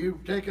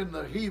 You've taken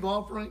the heave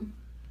offering.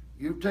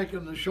 You've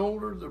taken the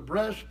shoulder, the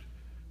breast.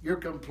 You're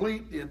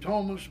complete. The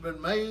atonement's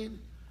been made.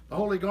 The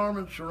holy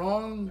garments are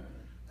on.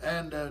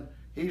 And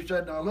he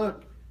said, now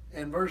look,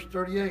 in verse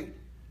 38,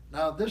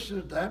 now this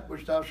is that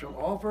which thou shalt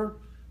offer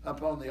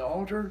upon the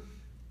altar,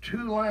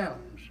 2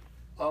 lambs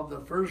of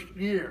the first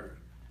year,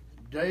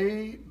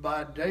 day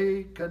by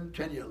day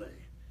continually.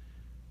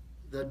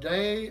 The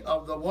day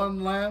of the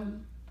 1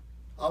 lamb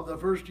of the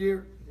first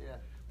year,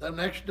 the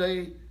next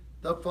day,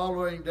 the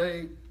following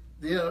day,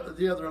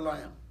 the other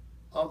lamb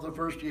of the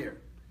first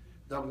year.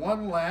 The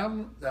 1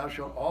 lamb thou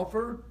shalt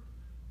offer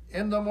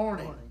in the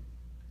morning.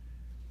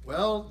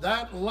 Well,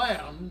 that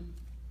lamb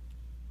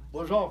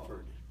was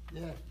offered.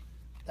 Yes.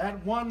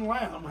 That 1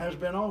 lamb has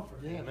been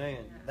offered. Yes.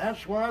 Amen.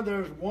 That's why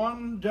there's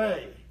 1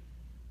 day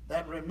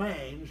that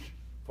remains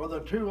for the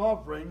 2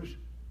 offerings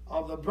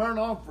of the burnt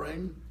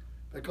offering,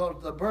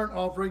 because the burnt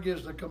offering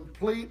is the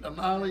complete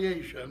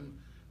annihilation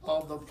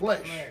of the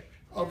flesh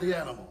of the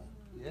animal.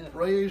 Yes.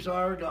 Praise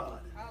our God.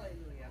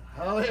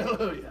 Hallelujah.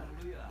 Hallelujah.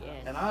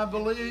 Yes. And I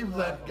believe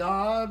that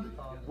God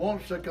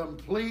wants a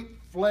complete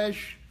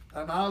flesh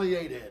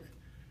annihilated.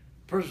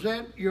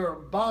 Present your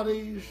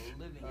bodies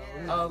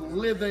a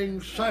living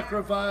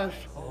sacrifice,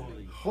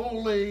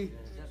 holy,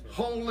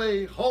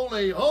 holy,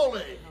 holy,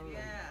 holy,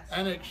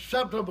 and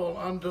acceptable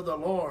unto the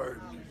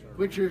Lord.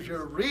 which is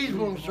your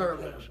reasonable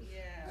service.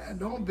 And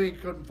don't be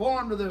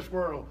conformed to this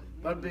world,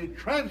 but be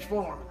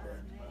transformed.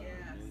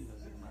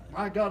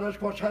 My God, that's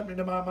what's happening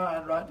to my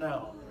mind right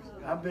now.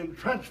 I'm being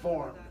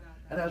transformed.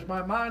 And as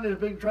my mind is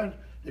being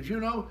transformed, did you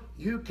know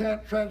you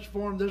can't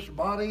transform this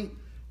body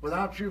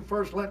without you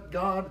first let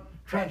God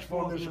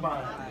transform this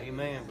mind?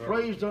 Amen.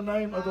 Praise the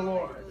name of the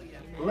Lord.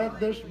 Let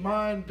this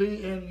mind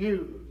be in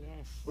you.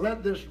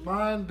 Let this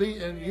mind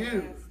be in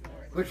you,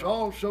 which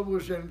also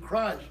was in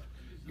Christ.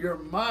 Your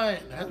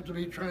mind has to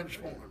be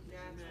transformed.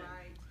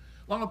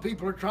 A lot of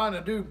people are trying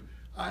to do,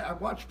 I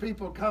watch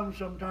people come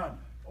sometime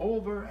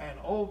over and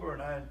over,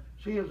 and I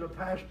see as a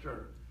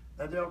pastor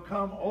that they'll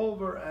come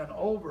over and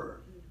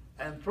over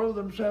and throw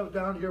themselves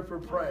down here for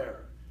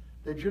prayer.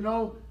 Did you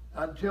know,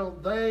 until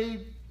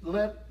they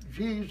let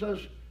Jesus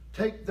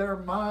take their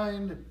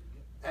mind,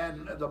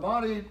 and the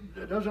body,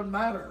 it doesn't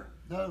matter.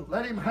 No.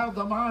 Let him have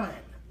the mind.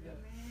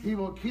 He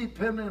will keep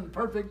him in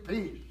perfect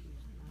peace.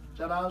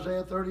 Said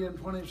Isaiah 30 and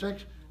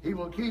 26, he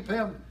will keep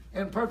him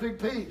in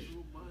perfect peace,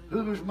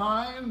 whose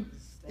mind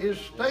is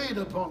stayed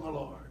upon the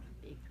Lord.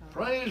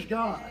 Praise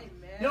God.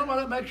 You know what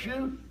that makes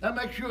you? That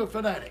makes you a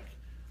fanatic.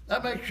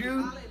 That makes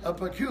you a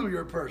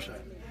peculiar person.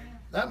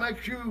 That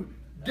makes you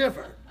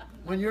different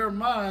when your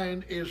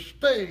mind is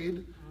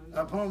stayed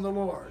upon the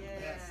Lord.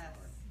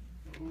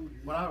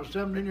 When I was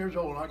 17 years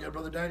old, I'll get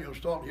Brother Daniel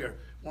Stalt here.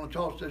 I want to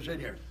toss this in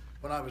here.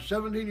 When I was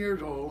 17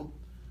 years old,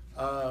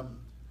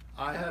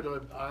 I had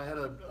a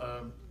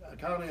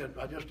kind of,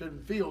 I just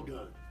didn't feel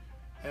good.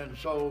 And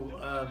so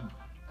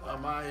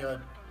my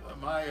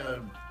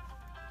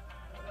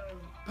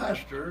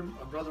pastor,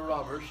 Brother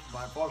Roberts,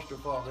 my foster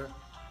father,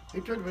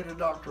 he took me to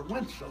Dr.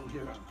 Winslow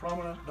here, a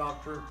prominent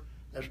doctor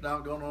that's now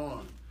gone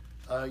on.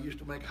 Used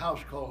to make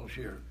house calls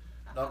here,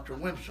 Dr.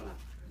 Winslow.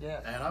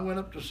 Yeah. And I went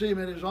up to see him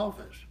in his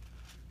office.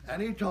 And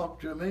he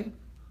talked to me,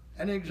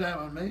 and he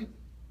examined me,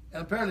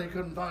 and apparently he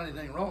couldn't find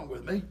anything wrong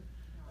with me.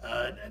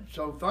 And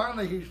so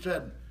finally he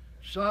said,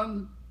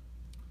 "Son,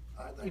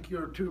 I think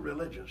you're too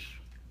religious."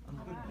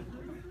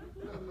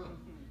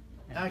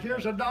 Now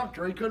here's a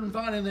doctor, he couldn't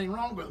find anything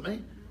wrong with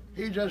me.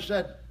 He just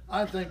said,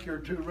 "I think you're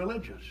too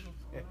religious."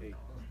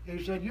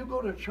 He said, "You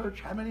go to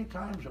church how many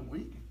times a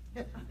week?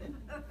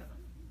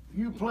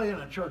 You play in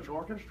a church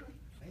orchestra?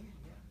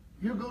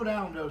 You go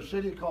down to a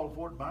city called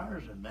Fort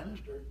Myers and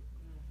minister?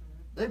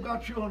 They've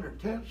got you under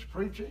tents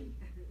preaching?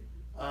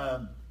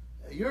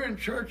 You're in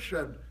church."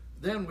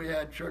 Then we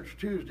had church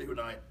Tuesday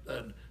night,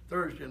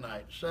 Thursday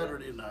night,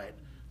 Saturday night,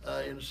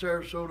 in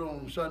Sarasota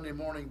on Sunday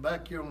morning,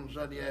 back here on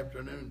Sunday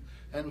afternoon,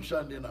 and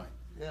Sunday night.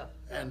 Yeah.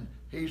 And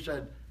he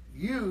said,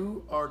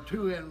 "You are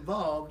too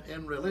involved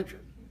in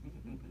religion."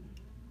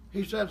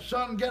 He said,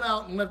 "Son, get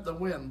out and let the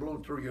wind blow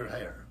through your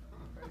hair."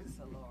 Praise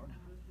the Lord.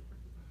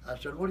 I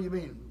said, "What do you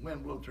mean,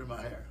 wind blow through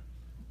my hair?"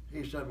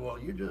 He said, "Well,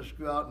 you just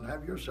go out and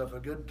have yourself a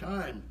good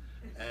time,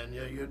 and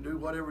you do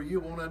whatever you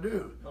want to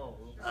do."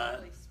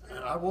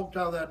 And I walked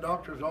out of that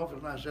doctor's office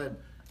and I said,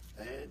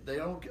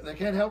 they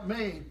can't help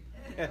me.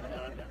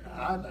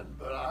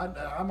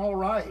 I'm all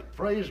right.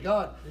 Praise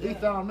God. He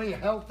found me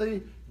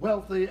healthy,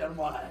 wealthy, and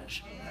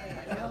wise.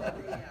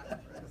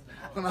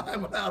 When I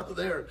went out of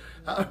there,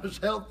 I was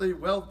healthy,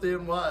 wealthy,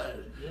 and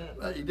wise.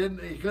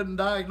 He couldn't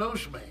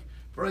diagnose me.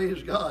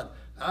 Praise God.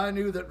 I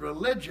knew that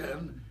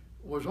religion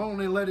was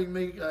only letting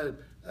me,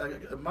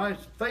 my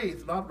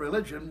faith, not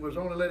religion, was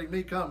only letting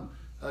me come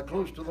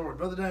close to the Lord.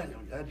 Brother Daniel,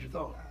 how'd you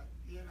thought?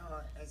 You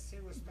know, as he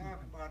was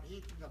talking about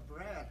eating the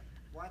bread,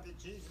 what did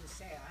Jesus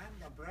say? I'm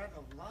the bread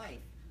of life.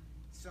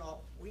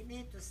 So we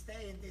need to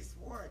stay in this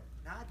word,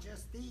 not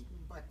just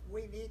eating, but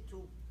we need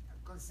to,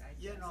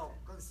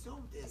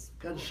 consume this.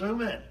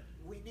 Consume it.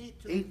 We need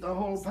to Eat the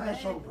whole stay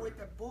Passover. with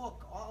the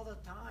book all the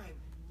time,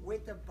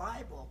 with the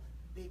Bible,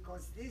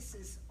 because this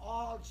is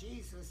all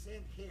Jesus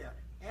in here.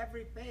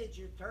 Every page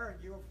you turn,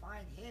 you'll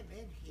find him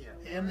in here.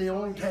 In the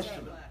Old He said-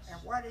 Testament.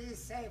 And what did he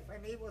say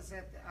when he was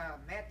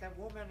met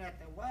a woman at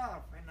the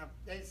well, and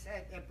they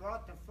said they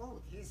brought the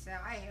food? He said,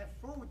 "I have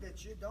food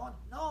that you don't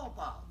know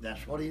about."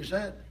 That's what he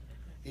said.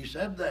 He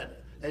said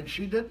that, and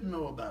she didn't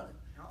know about it.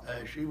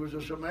 She was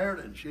a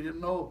Samaritan. She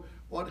didn't know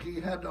what he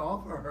had to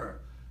offer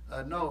her.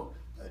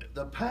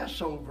 The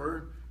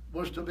Passover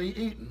was to be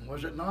eaten,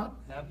 was it not?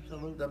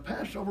 Absolutely. The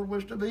Passover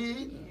was to be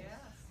eaten. Yes.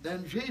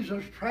 Then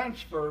Jesus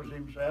transfers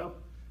himself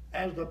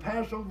as the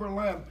Passover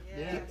lamb.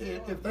 Yes.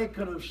 If they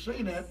could have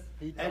seen it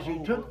Eat the as he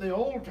whole took book. the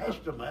Old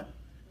Testament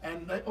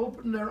and they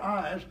opened their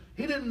eyes,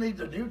 he didn't need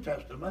the New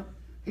Testament.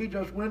 He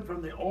just went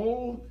from the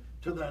Old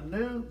to the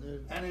New,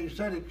 and he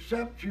said,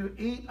 "Except you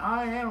eat,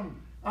 I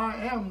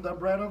am the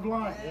bread of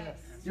life." Yes.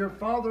 Your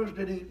fathers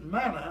did eat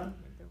manna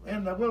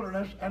in the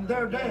wilderness, and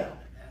they're dead.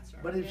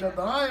 But he said,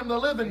 "But I am the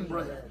living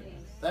bread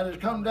that has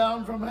come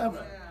down from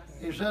heaven."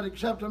 He said,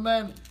 "Except a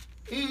man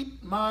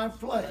eat my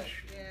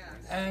flesh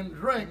and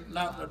drink."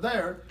 Now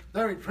there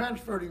he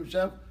transferred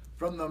himself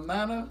from the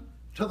manna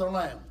to the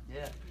lamb.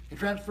 Yeah. He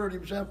transferred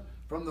himself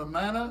from the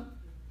manna.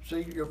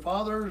 See, your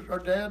fathers are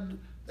dead.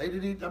 They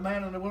didn't eat the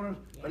manna in the wilderness.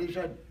 But he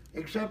said,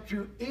 "Except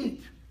you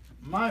eat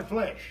my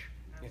flesh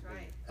That's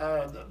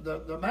right.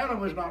 The manna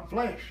was not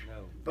flesh,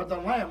 No. but the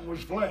lamb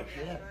was flesh.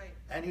 That's right.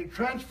 And he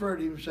transferred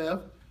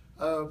himself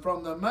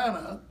from the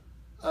manna,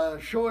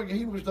 showing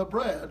he was the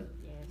bread,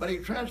 but he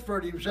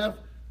transferred himself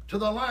to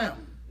the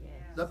lamb,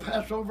 the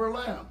Passover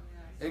lamb.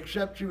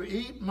 Except you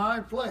eat my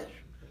flesh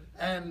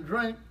and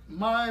drink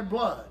my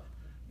blood,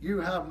 you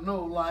have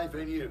no life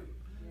in you.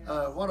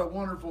 What a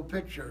wonderful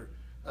picture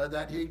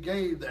that he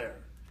gave there.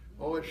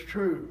 Oh, it's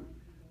true.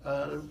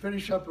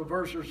 Finish up a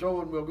verse or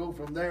so and we'll go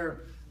from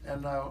there,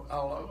 and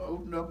I'll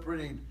open up for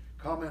any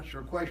comments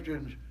or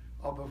questions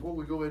before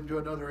we go into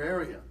another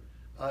area.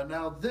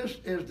 Now this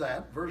is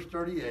that, verse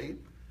 38,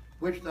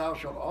 which thou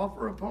shalt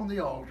offer upon the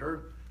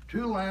altar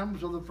 2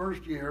 lambs of the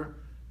first year,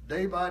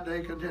 day by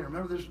day continually.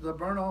 Remember, this is the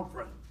burnt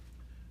offering.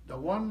 The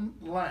 1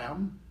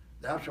 lamb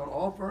thou shalt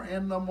offer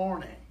in the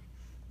morning.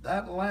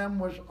 That lamb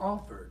was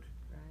offered.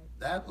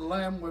 That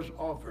lamb was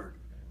offered.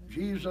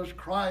 Jesus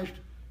Christ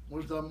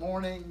was the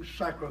morning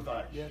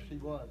sacrifice. Yes, he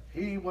was.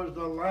 He was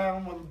the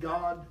Lamb of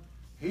God.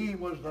 He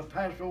was the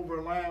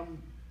Passover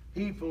lamb.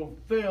 He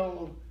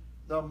fulfilled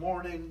the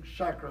morning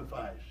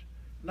sacrifice.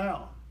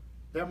 Now,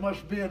 there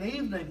must be an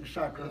evening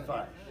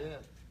sacrifice.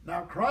 Yes.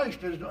 Now,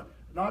 Christ is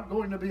not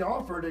going to be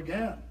offered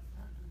again.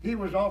 He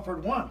was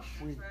offered once.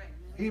 That's right.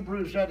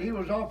 Hebrews said he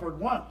was offered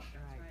once.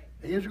 That's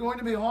right. He is going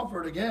to be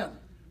offered again.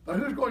 But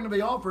who's going to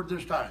be offered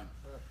this time?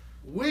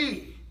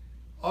 We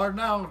are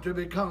now to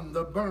become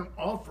the burnt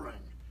offering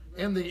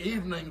in the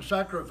evening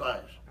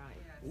sacrifice.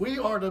 We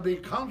are to be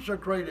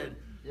consecrated,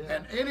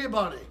 and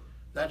anybody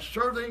that's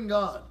serving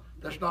God,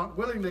 that's not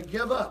willing to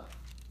give up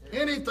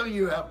anything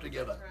you have to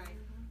give up. Right.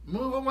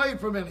 Move away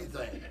from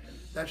anything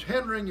that's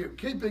hindering you,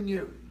 keeping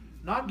you,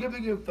 not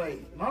giving you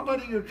faith, not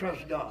letting you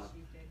trust God.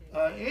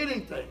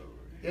 Anything,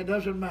 it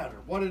doesn't matter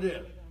what it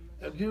is.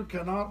 If you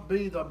cannot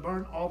be the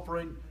burnt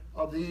offering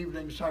of the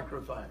evening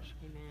sacrifice,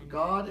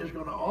 God is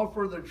going to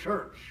offer the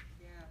church,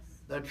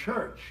 the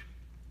church,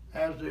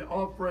 as the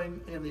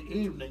offering in the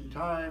evening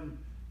time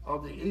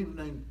of the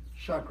evening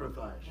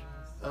sacrifice.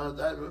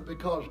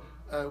 Because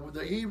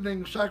the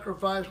evening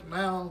sacrifice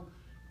now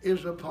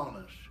is upon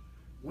us.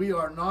 We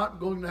are not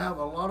going to have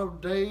a lot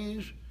of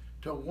days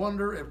to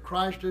wonder if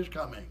Christ is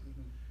coming.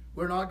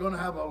 We're not going to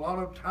have a lot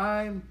of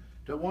time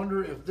to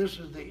wonder if this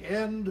is the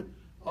end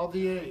of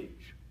the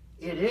age.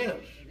 It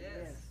is. It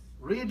is.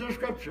 Read the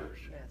scriptures.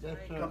 Yes,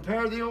 sir.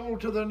 Compare the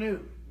old to the new.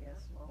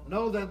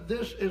 Know that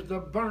this is the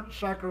burnt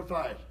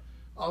sacrifice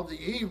of the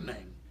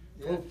evening,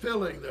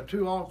 fulfilling the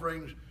 2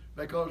 offerings,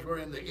 because we're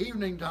in the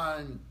evening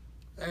time,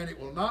 and it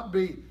will not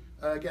be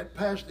get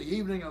past the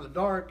evening of the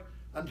dark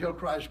until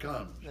Christ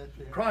comes.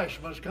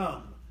 Christ must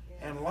come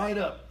and light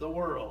up the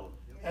world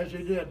as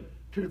he did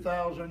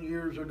 2,000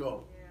 years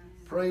ago.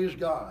 Praise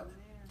God.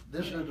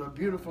 This is a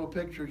beautiful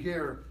picture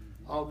here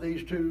of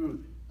these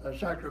 2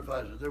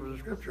 sacrifices. There was a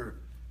scripture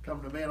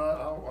come to me, and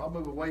I'll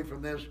move away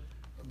from this,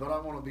 but I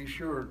want to be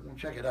sure. We'll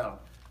check it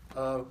out.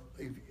 I'm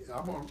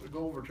going to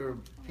go over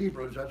to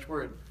Hebrews. That's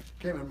where it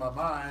came in my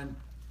mind.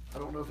 I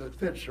don't know if it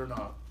fits or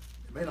not.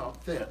 It may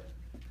not fit,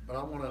 but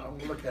I want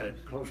to look at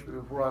it closely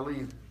before I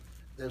leave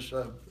this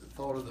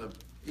thought of the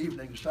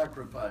evening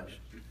sacrifice.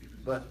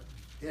 But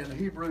in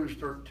Hebrews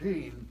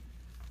 13,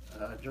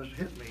 just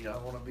hit me. I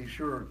want to be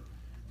sure.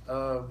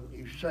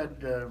 He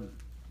said,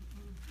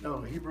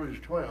 no, Hebrews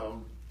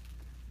 12.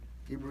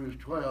 Hebrews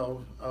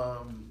 12,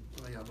 I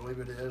believe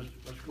it is.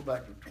 Let's go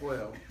back to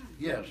 12.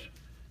 Yes,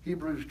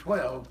 Hebrews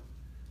 12,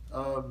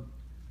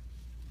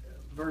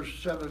 verse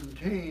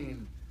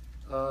 17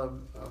 of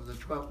the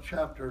 12th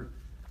chapter.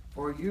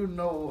 For you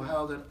know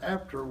how that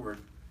afterward,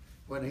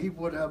 when he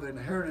would have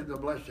inherited the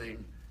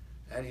blessing,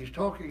 and he's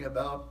talking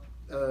about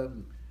the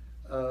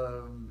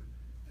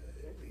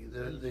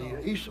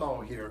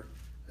Esau here,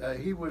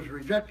 he was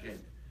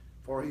rejected,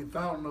 for he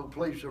found no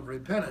place of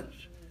repentance,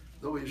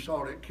 though he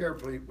sought it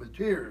carefully with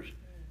tears.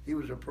 He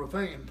was a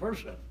profane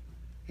person.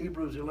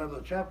 Hebrews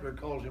 11th chapter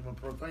calls him a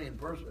profane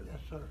person.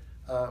 Yes,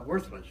 sir.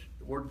 Worthless.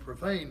 The word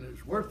profane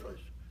is worthless.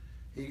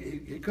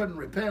 He couldn't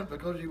repent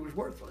because he was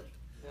worthless.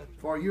 Yes,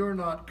 For you're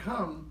not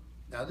come,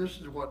 now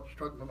this is what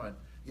struck my mind.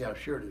 Yeah,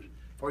 sure it is.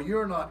 For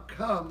you're not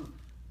come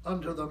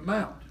unto the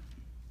mount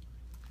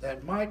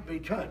that might be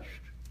touched.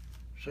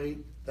 See,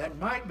 that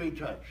might be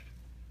touched.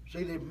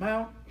 See, the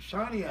Mount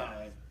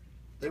Sinai,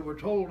 they were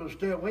told to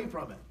stay away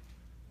from it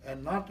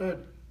and not to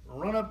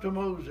run up to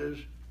Moses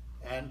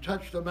and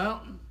touch the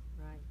mountain.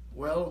 Right.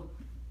 Well,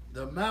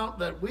 the mount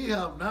that we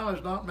have now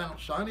is not Mount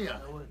Sinai.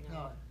 No, it's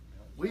not.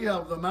 We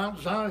have the Mount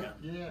Zion.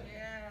 Yes.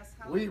 Yes.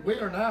 We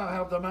are now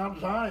have the Mount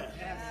Zion.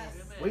 Yes.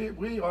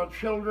 We are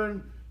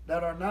children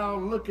that are now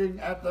looking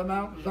at the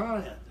Mount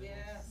Zion,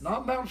 Yes.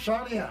 not Mount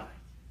Sinai.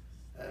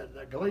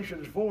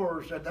 Galatians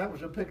 4 said that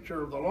was a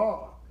picture of the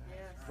law. Yes.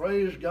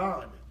 Praise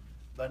God.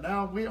 But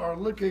now we are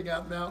looking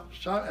at Mount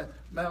Zion,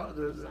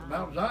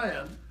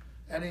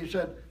 and he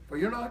said, for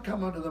you're not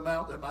come unto the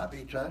mount that might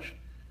be touched,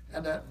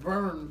 and that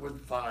burned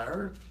with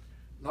fire,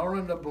 nor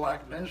into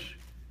blackness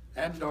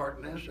and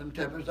darkness and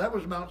tempest. That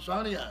was Mount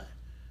Sinai.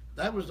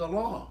 That was the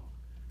law.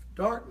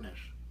 Darkness,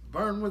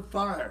 burned with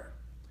fire.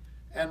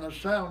 and the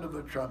sound of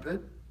the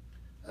trumpet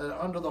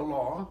under the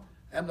law,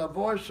 and the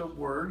voice of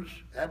words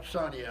at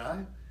Sinai,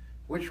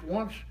 which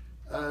voice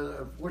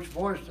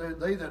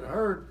they that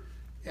heard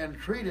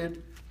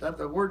entreated that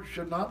the words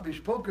should not be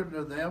spoken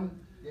to them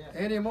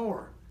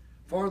anymore,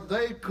 for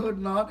they could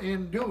not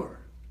endure.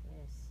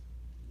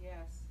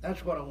 Yes.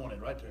 That's what I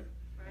wanted right there.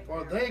 Right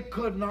For there. they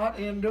could not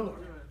endure.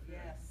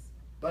 Yes.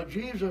 But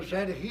Jesus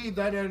said, he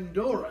that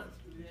endureth,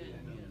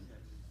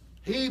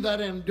 he that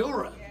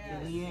endureth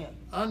Yes.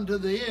 unto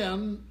the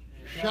end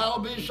shall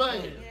be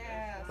saved.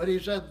 Yes. But he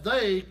said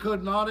they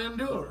could not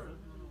endure.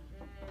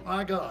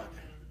 My God.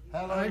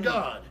 My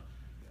God.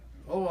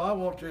 Oh, I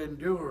want to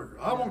endure.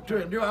 I want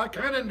to endure. I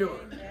can endure.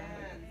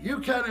 You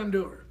can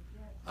endure.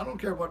 I don't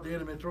care what the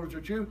enemy throws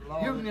at you.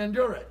 You can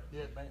endure it.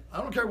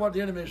 I don't care what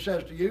the enemy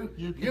says to you.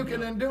 You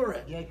can endure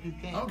it. Yes, you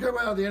can. I don't care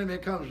how the enemy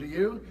comes to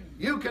you.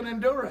 You can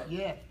endure it.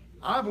 Yes.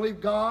 I believe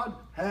God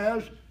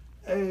has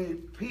a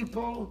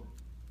people,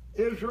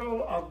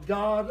 Israel of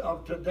God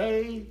of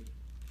today,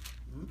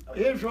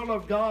 Israel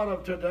of God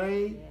of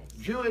today,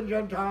 Jew and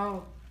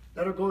Gentile,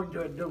 that are going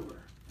to endure.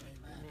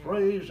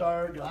 Praise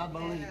our I God.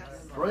 believe.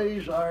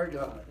 Praise our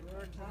God.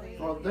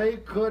 For they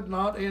could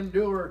not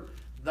endure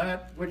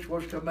that which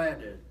was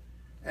commanded.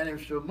 And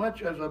if so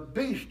much as a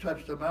beast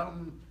touch the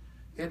mountain,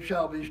 it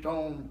shall be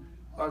stoned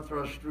or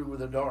thrust through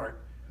with a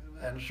dart.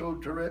 And so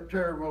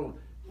terrible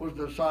was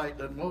the sight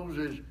that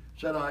Moses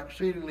said, I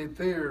exceedingly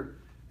fear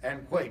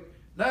and quake.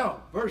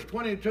 Now, verse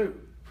 22.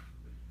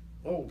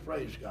 Oh,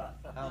 praise God.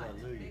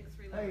 Hallelujah.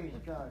 Praise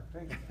God.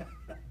 Thank you.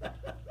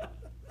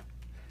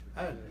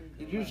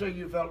 Did you say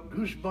you felt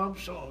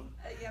goosebumps on?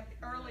 Yeah,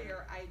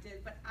 earlier I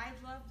did, but I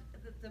loved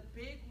the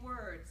big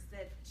words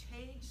that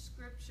change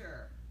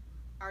Scripture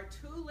are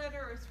 2-letter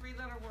or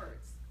 3-letter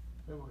words.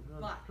 There was no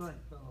But.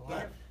 strength in the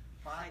But.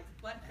 life.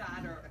 But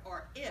God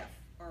or if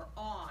or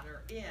on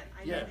or in.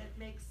 I Yeah. mean, it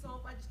makes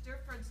so much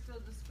difference to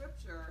the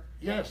Scripture.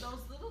 Yes.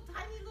 Those little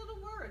tiny little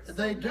words.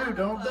 They do,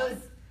 don't they?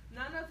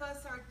 None of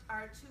us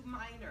are too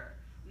minor.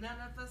 None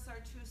of us are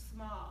too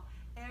small.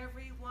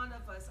 Every one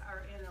of us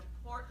are an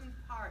important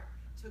part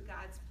to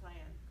God's plan.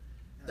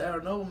 There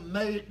are no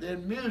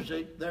in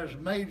music, there's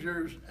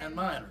majors and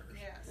minors.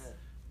 Yes.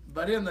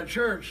 But in the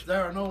church,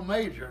 there are no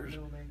majors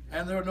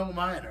and there are no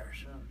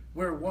minors.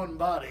 We're one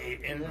body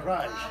in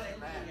Christ.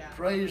 Hallelujah.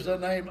 Praise the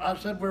name. I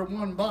said we're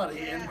one body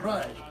in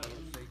Christ.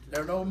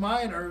 There are no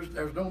minors,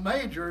 there's no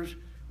majors.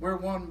 We're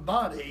one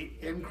body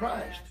in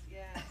Christ.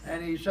 Yes.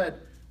 And he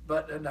said,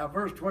 but now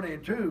verse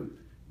 22,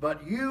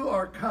 but you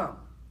are come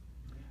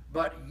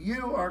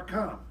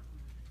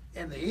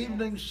in the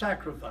evening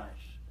sacrifice,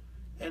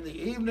 in the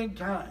evening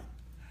time,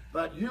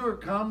 but you are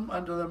come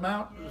unto the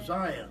Mount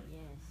Zion,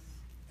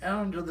 and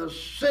unto the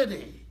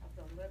city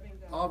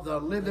of the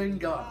living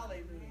God,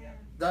 Hallelujah.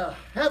 the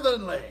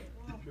heavenly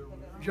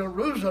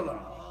Jerusalem,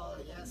 Oh,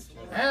 yes,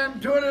 Lord.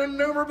 and to an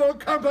innumerable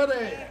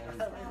company.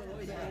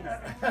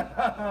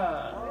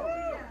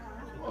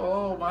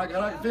 Oh my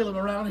God, I can feel him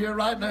around here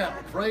right now.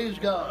 Praise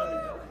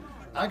God.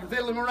 I can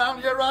feel him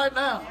around here right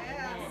now.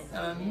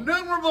 An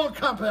innumerable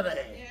company.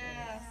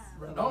 Yes.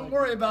 Don't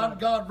worry about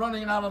God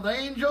running out of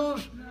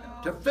angels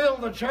to fill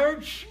the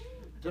church,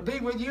 to be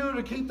with you,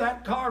 to keep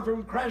that car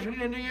from crashing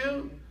into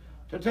you,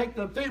 to take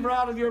the fever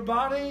out of your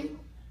body,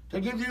 to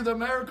give you the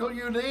miracle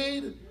you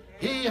need.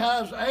 He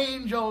has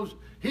angels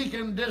he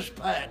can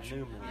dispatch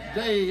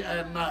day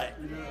and night.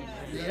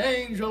 The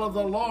angel of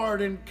the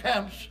Lord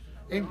encamps.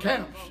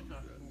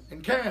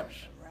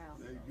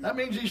 That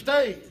means he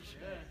stays,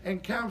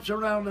 encamps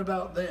around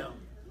about them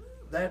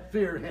that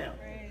fear him.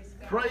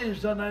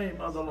 Praise the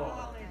name of the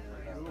Lord.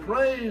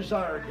 Praise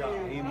our God.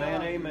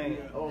 Amen, amen.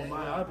 Oh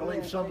my, I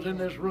believe someone's in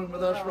this room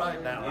with us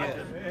right now.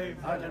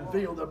 I can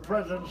feel the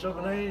presence of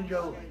an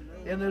angel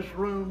in this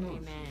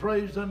room.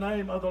 Praise the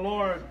name of the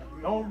Lord.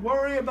 Don't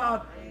worry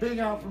about being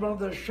out from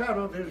under the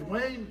shadow of his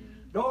wing.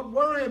 Don't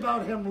worry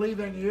about him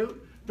leaving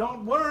you.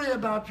 Don't worry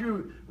about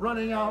you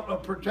running out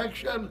of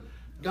protection.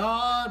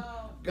 God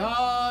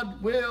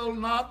will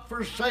not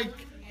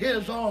forsake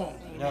his own.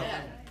 No.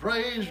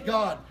 Praise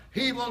God.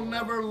 He will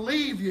never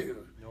leave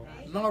you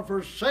nor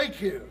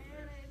forsake you.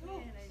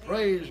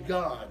 Praise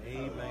God.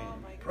 Amen.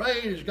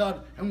 Praise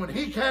God. And when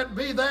he can't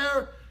be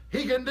there,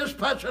 he can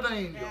dispatch an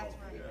angel. That's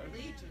right.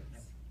 Legions.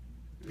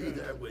 Be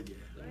there with you.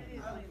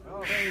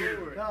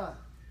 God.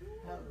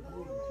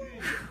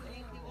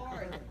 Thank you,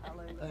 Lord.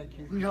 Thank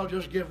you. Y'all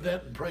just give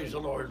that and praise the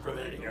Lord for a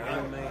minute here.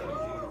 Amen.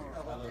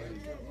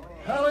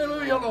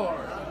 Hallelujah,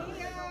 Lord.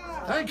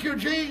 Thank you,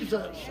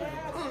 Jesus.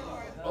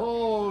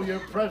 Oh, your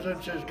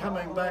presence is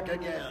coming back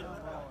again.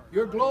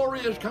 Your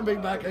glory is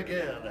coming back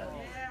again.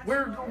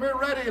 We're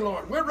ready,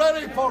 Lord. We're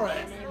ready for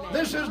it.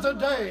 This is the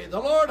day the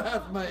Lord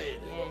hath made.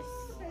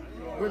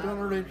 We're going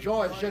to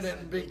rejoice in it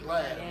and be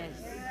glad.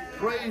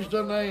 Praise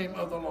the name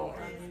of the Lord.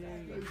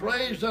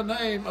 Praise the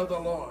name of the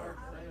Lord.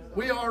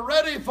 We are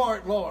ready for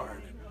it,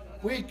 Lord.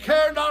 We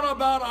care not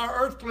about our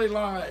earthly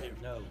lives.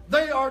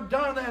 They are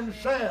done and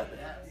said.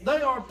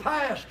 They are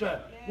past.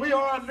 We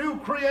are a new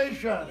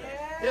creation.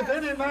 If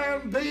any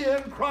man be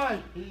in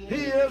Christ,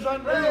 he is a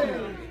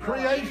new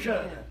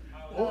creation.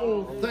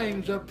 Old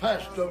things have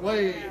passed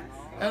away,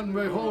 and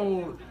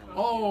behold,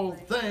 all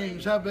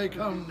things have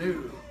become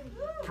new.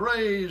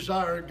 Praise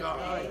our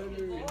God.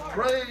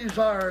 Praise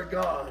our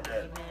God.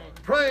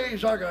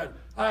 Praise our God.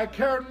 I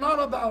care not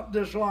about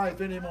this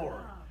life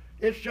anymore.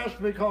 It's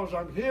just because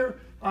I'm here,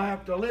 I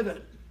have to live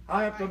it.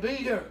 I have to be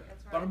here.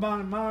 But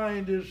my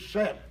mind is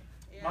set.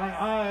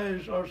 My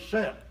eyes are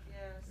set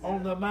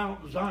on the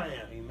Mount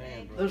Zion,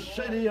 the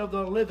city of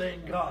the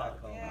living God,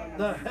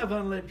 the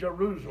heavenly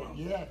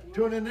Jerusalem,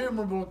 to an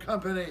innumerable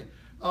company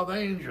of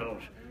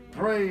angels.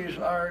 Praise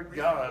our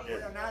God.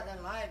 We're not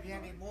alive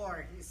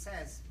anymore. He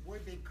says, we'll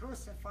be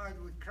crucified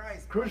with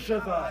Christ.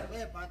 Crucified. Now I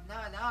live, but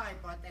not I,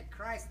 but the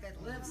Christ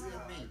that lives in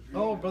me.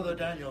 Oh, Brother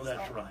Daniel,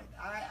 that's right.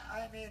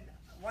 I mean,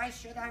 why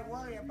should I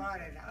worry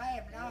about it? I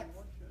am not,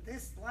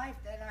 this life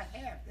that I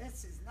have,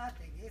 this is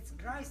nothing. It's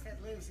Christ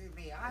that lives in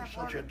me. I'm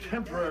Such a already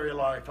temporary dead.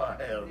 life I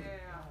have.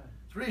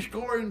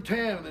 70,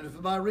 and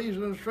if by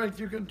reason of strength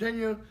you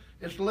continue,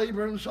 it's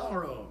labor and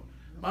sorrow.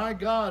 My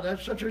God,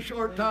 that's such a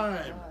short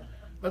time.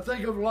 But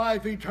think of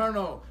life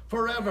eternal,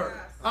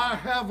 forever. I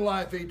have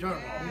life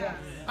eternal.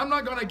 I'm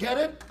not going to get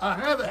it. I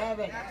have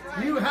it.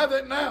 You have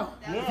it now.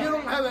 If you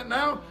don't have it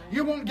now,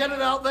 you won't get it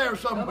out there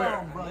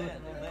somewhere.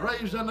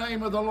 Praise the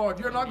name of the Lord.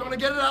 You're not going to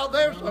get it out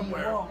there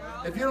somewhere.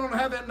 If you don't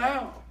have it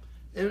now,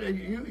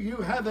 you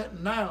have it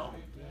now,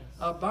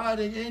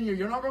 abiding in you.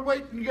 You're not going to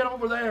wait and get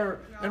over there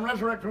and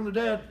resurrect from the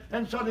dead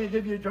and suddenly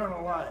give you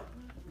eternal life.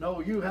 No,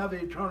 you have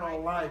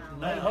eternal life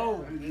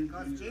now.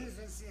 Because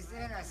Jesus is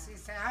in us. He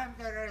said, I'm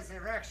the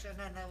resurrection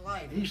and the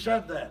life. He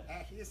said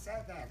that. He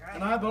said that, right?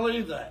 And I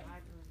believe that.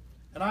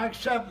 And I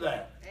accept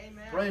that.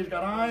 Amen. Praise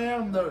God. I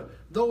am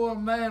though a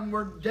man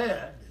were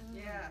dead,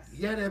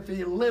 yet if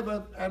he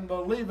liveth and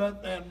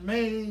believeth in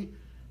me,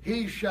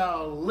 he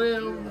shall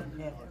live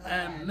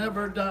and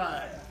never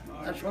die.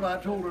 That's what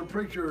I told a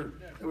preacher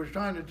that was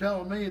trying to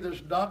tell me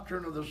this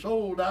doctrine of the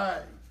soul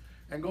dying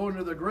and going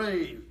to the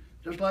grave,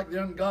 just like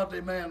the ungodly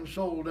man's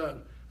soul does.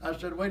 I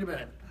said, wait a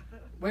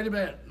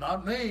minute,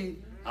 not me.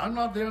 I'm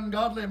not the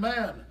ungodly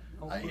man.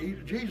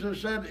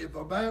 Jesus said,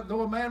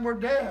 though a man were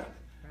dead,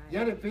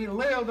 yet if he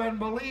live and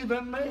believe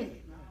in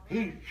me,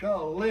 he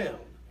shall live.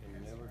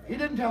 He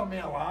didn't tell me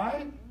a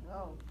lie.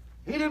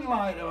 He didn't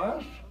lie to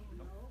us.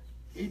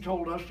 He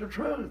told us the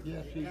truth.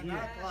 Yes, He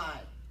cannot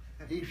lie.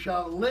 He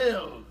shall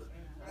live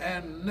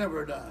and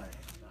never die.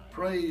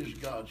 Praise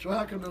God. So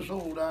how can the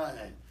soul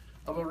die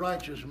of a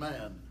righteous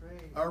man,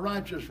 a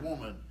righteous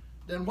woman?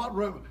 Then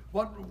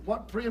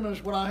what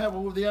preeminence would I have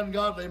over the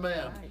ungodly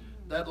man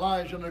that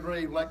lies in the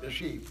grave like the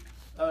sheep?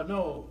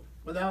 No,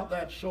 without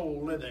that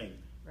soul living,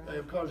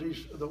 because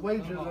the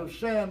wages of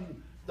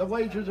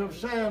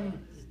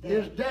sin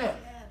is death.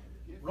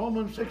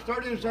 Romans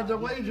 6:30 said the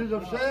wages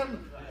of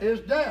sin is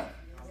death,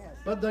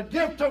 but the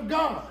gift of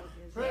God,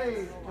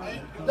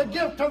 the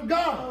gift of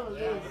God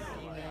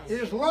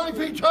is life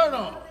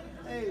eternal.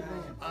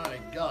 My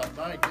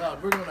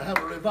God, we're going to have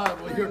a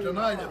revival here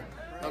tonight.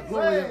 The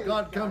glory of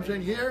God comes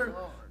in here.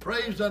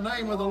 Praise the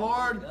name of the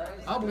Lord.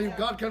 I believe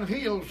God can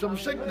heal some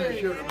sickness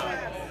here tonight.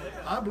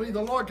 I believe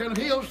the Lord can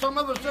heal some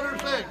of us that are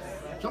sick.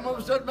 Some of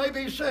us that may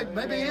be sick,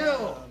 may be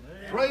ill.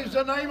 Praise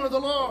the name of the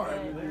Lord.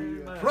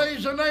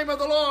 Praise the name of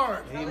the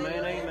Lord.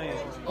 Amen, amen.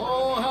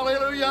 Oh,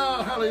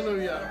 hallelujah,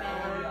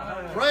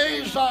 hallelujah.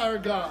 Praise our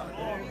God.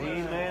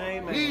 Amen,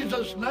 amen.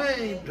 Jesus'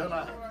 name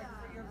tonight.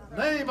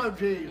 Name of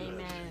Jesus.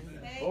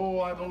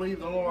 Oh, I believe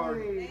the Lord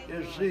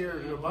is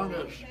here among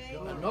us.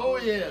 I know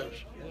He is.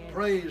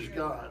 Praise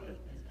God.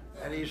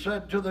 And He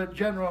said to the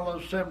General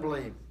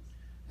Assembly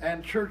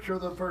and Church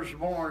of the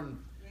Firstborn,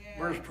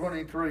 verse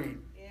 23,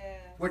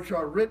 which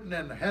are written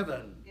in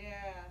heaven,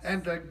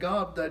 and to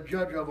God the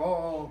judge of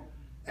all,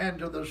 and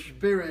to the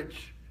spirits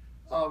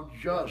of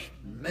just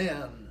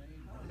men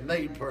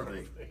made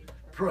perfect.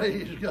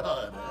 Praise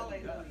God.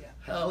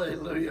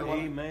 Hallelujah.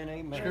 Amen,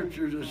 amen.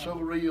 Scriptures are so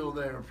real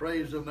there.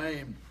 Praise the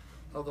name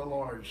of the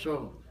Lord.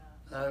 So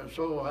I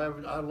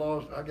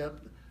got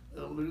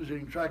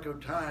losing track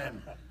of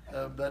time.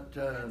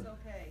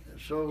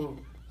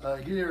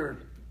 Here,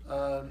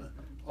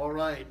 all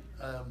right.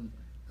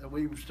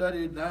 We've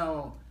studied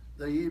now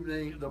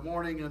the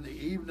morning and the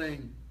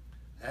evening,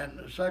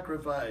 and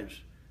sacrifice.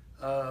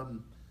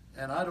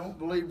 And I don't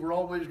believe we're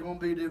always going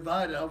to be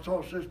divided. I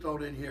saw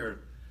Sister in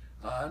here.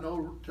 I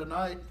know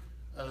tonight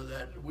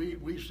that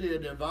we see a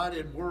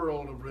divided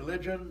world of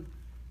religion,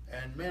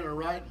 and men are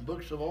writing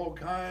books of all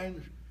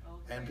kinds,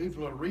 and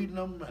people are reading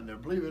them, and they're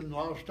believing a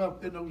lot of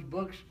stuff in those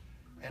books,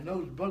 and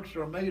those books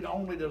are made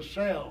only to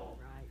sell.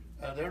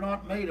 They're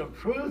not made of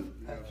truth.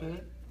 That's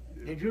it.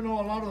 Did you know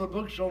a lot of the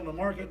books on the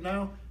market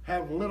now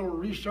have little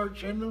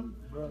research in them?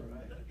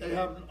 They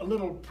have a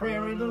little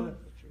prayer in them.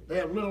 They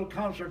have little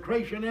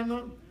consecration in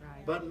them.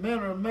 But men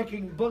are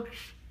making books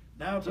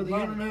now to the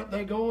internet.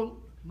 They go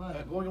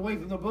going away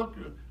from the book,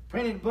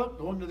 printed book,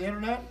 going to the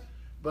internet.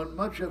 But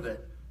much of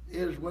it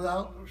is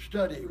without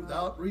study,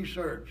 without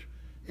research.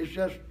 It's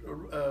just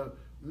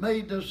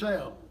made to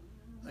sell.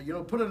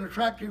 put an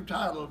attractive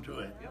title to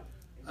it,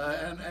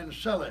 and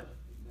sell it.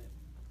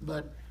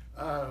 But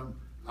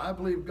I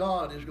believe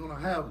God is going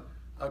to have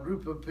a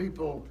group of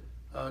people,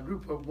 a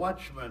group of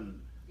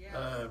watchmen.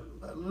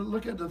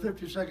 Look at the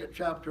 52nd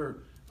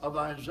chapter of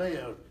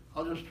Isaiah.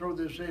 I'll just throw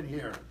this in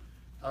here.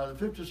 The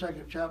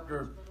 52nd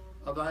chapter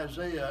of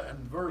Isaiah and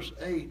verse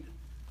 8,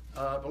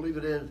 I believe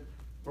it is,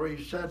 where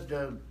he said,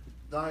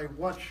 thy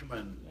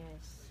watchman,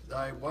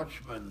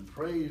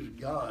 praise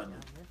God,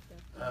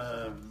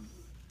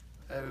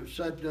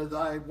 said,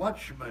 thy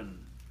watchman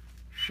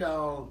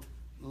shall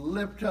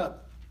lift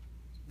up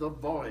the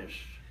voice.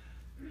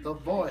 The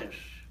voice.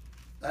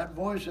 That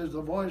voice is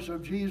the voice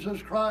of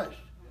Jesus Christ.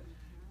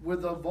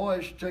 With the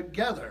voice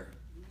together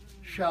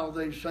shall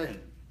they sing.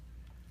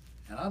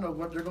 And I know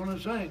what they're going to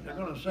sing. They're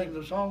going to sing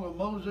the song of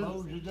Moses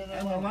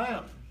and the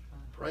Lamb.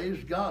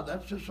 Praise God.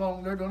 That's the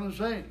song they're going to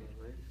sing.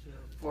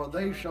 For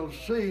they shall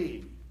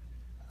see.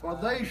 For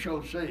they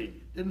shall see.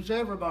 Didn't say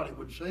everybody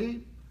would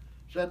see.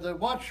 Said the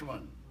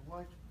watchman.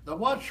 The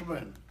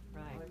watchman.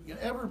 Right.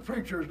 Every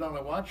preacher is not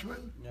a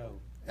watchman. No.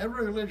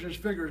 Every religious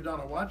figure is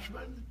not a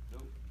watchman.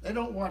 Nope. They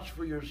don't watch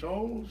for your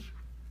souls.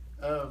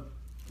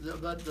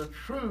 But the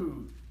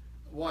true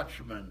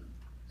watchmen,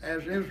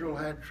 as Israel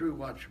had true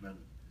watchmen,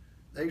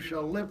 they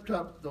shall lift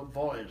up the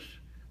voice,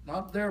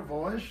 not their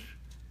voice.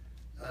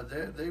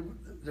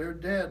 They're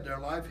dead, their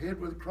life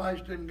hid with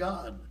Christ in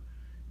God.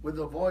 With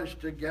the voice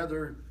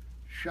together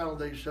shall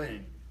they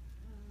sing.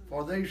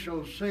 For they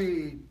shall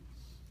see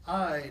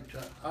eye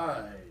to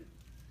eye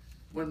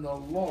when the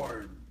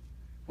Lord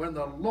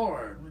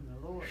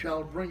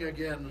shall bring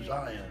again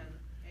Zion.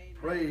 Amen.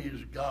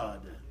 Praise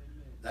God.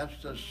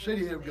 That's the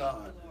city of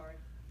God.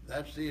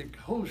 That's the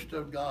host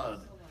of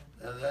God.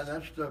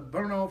 That's the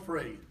burnt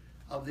offering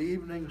of the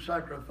evening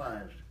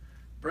sacrifice.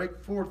 Break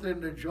forth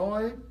into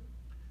joy.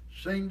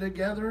 Sing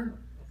together,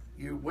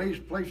 you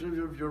waste places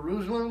of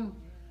Jerusalem,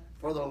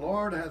 for the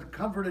Lord hath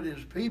comforted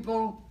his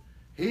people.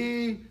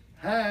 He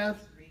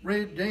hath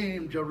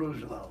redeemed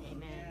Jerusalem.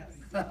 Amen.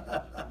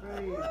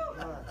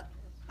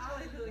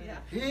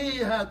 Hallelujah. He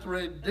hath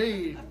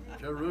redeemed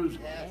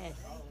Jerusalem. Yes.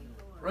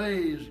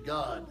 Praise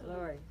God.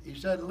 Lord. He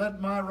said,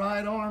 let my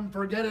right arm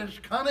forget its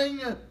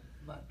cunning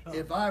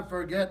if I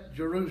forget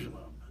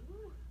Jerusalem.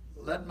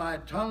 Let my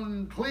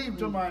tongue cleave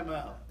to my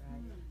mouth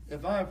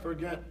if I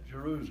forget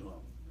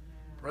Jerusalem.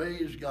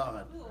 Praise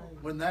God.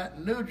 When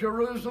that new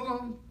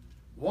Jerusalem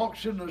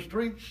walks in the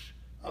streets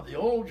of the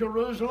old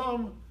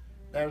Jerusalem,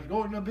 there's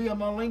going to be a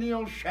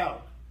millennial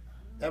shout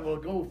that will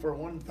go for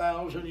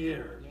 1,000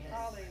 years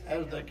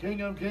as the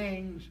King of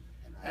Kings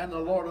and the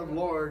Lord of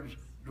Lords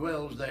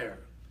dwells there.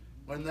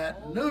 When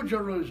that new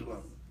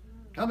Jerusalem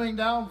coming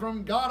down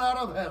from God out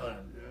of heaven,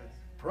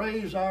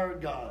 praise our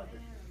God,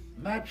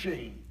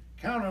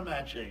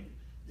 countermatching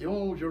the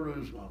old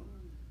Jerusalem,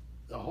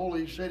 the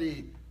holy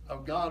city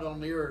of God on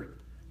the earth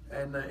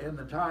and in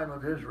the time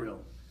of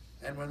Israel.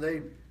 And when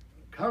they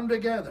come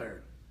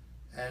together,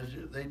 as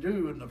they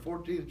do in the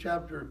 14th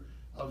chapter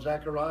of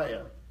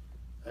Zechariah,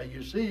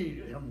 you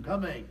see him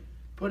coming,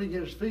 putting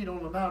his feet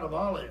on the Mount of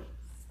Olives,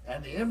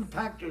 and the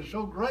impact is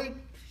so great,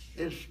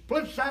 it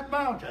splits that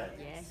mountain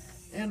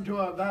into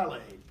a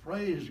valley.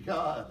 Praise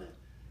God.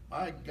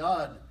 My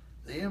God,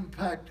 the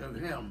impact of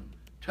him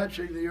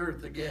touching the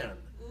earth again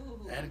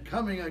and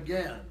coming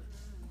again.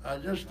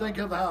 Just think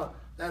of how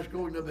that's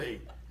going to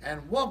be.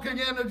 And walking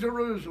into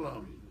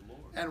Jerusalem,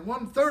 and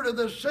 1/3 of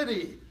the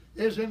city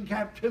is in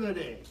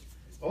captivity.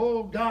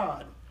 Oh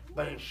God,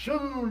 but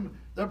soon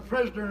the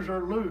prisoners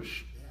are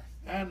loosed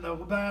and the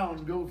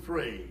bound go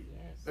free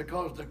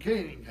because the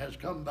King has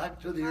come back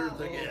to the earth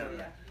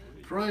again.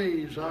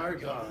 Praise our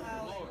God.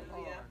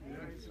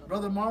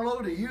 Brother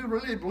Marlowe, do you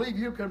really believe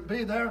you can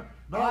be there?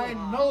 I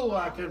know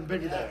I can be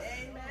there.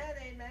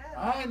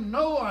 I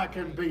know I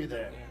can be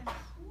there.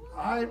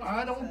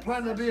 I don't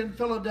plan to be in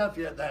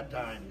Philadelphia at that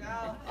time.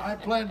 I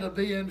plan to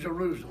be in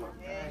Jerusalem.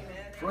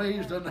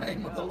 Praise the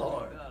name of the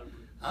Lord.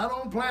 I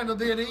don't plan to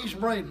be in East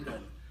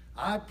Bradenton.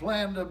 I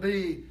plan to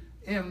be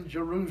in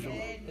Jerusalem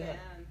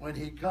when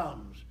he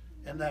comes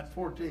in that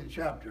 14th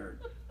chapter.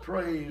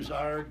 Praise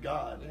our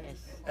God.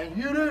 And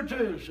you do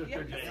too,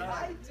 Sister Jane.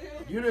 I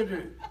do. You do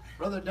too.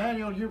 Brother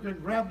Daniel, you can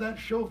grab that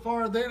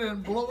shofar then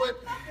and blow it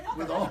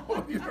with all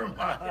of your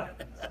might.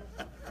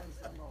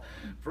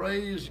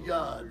 Praise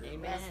God.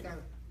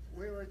 Pastor,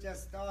 we were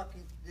just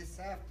talking this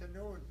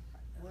afternoon.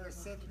 We were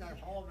sitting at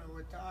home and we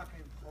were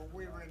talking when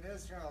we were in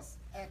Israel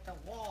at the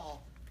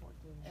wall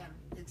and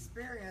the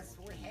experience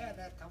we had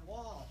at the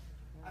wall.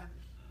 And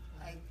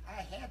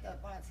I had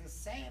about the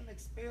same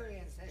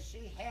experience as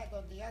she had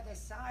on the other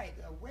side,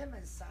 the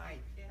women's side.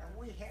 And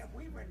we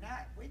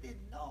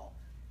didn't know.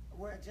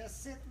 We're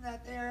just sitting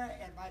out there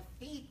and my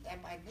feet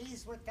and my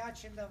knees were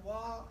touching the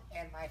wall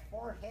and my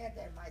forehead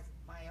and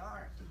my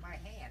arms, my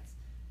hands.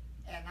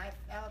 And I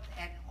felt,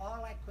 and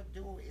all I could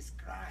do is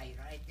cry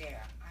right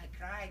there. I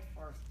cried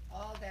for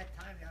all that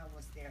time that I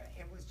was there.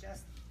 It was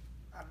just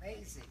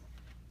amazing.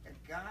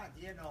 God,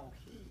 you know,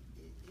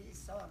 he's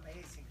so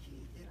amazing.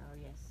 Oh,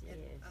 yes, it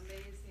is.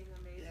 Amazing,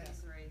 amazing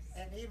Yes. grace.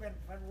 And even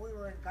when we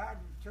were in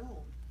Garden 2,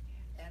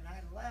 and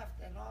I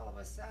left, and all of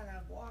a sudden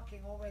I'm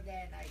walking over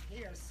there and I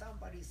hear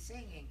somebody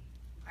singing.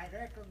 I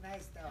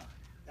recognized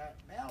the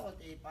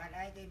melody, but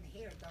I didn't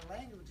hear. The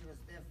language was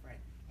different.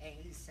 And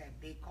he said,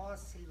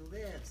 because he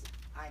lives,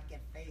 I can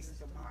face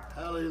tomorrow.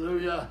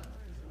 Hallelujah.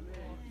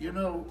 You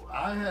know,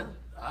 I had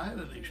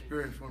an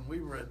experience when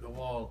we were at the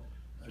wall,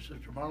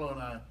 Sister Marlo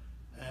and I,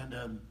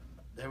 and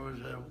there was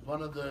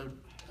one of the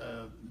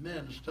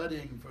men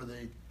studying for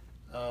the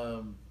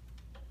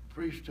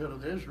priesthood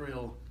of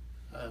Israel.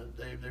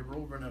 They were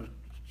over in a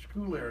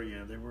school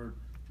area. They were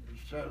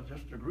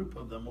just a group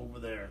of them over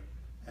there,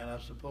 and I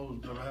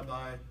suppose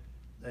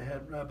the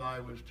head rabbi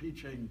was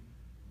teaching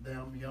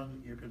them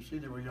young. You could see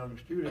they were young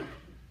students,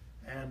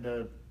 and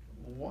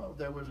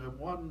there was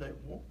one that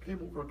came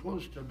over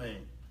close to me,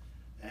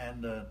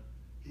 and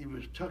he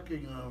was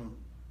tucking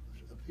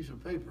a piece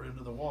of paper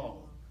into the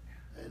wall,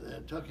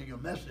 tucking a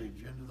message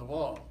into the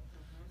wall.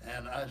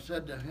 And I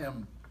said to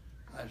him,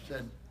 I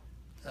said,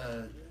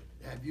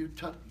 have you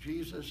tucked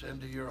Jesus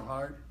into your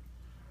heart?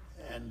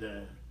 And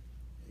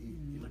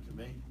he looked at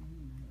me.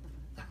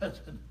 I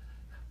said,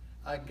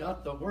 I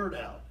got the word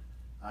out.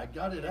 I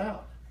got it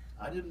out.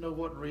 I didn't know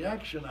what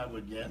reaction I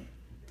would get,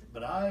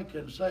 but I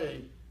can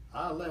say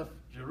I left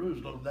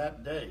Jerusalem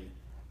that day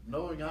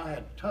knowing I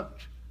had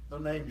tucked the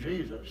name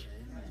Jesus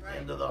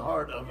into the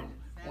heart of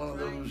one of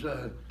those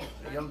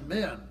young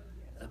men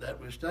that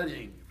was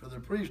studying for the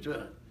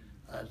priesthood.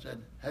 I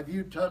said, have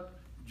you tucked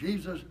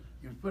Jesus?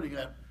 He was putting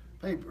that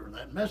paper,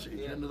 that message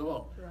into the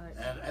wall. Right.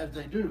 And as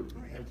they do.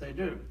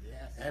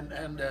 And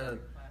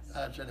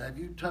I said, have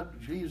you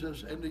tucked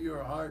Jesus into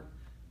your heart?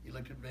 He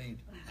looked at me.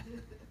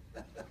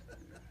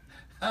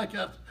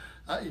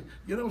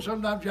 You know,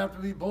 sometimes you have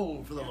to be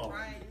bold for the Lord.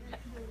 Right.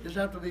 Just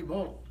have to be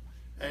bold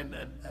and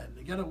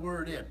get a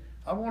word in.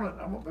 I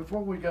want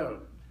before we go,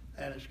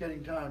 and it's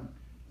getting time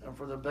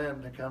for the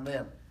band to come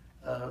in,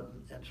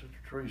 and Sister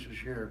Teresa's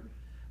here,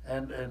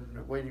 and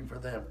waiting for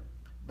them.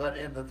 But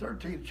in the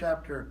 13th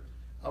chapter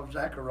of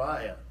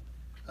Zechariah,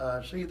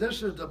 see,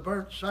 this is the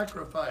burnt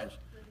sacrifice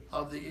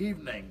of the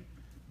evening.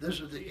 This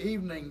is the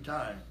evening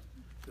time.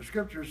 The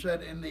scripture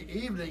said, in the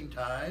evening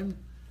time,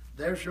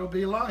 there shall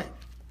be light.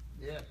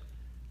 Yes,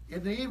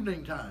 In the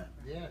evening time.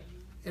 yes.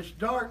 It's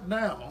dark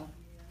now.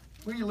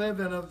 We live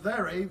in a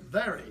very,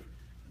 very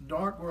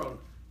dark world.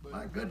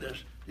 My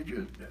goodness,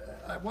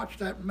 I watched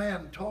that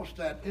man toss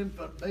that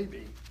infant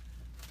baby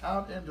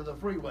out into the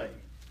freeway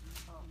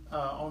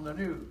on the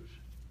news.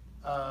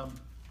 A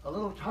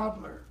little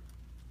toddler,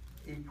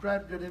 he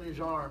grabbed it in his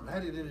arm,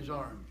 had it in his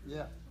arms,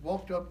 Yeah.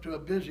 walked up to a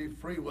busy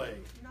freeway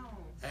No.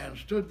 and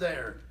stood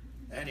there,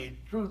 and he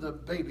threw the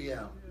baby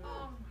out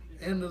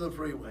into the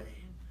freeway.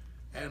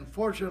 And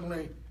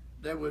fortunately,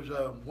 there was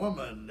a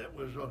woman that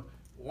was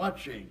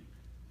watching,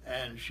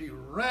 and she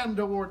ran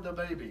toward the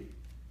baby,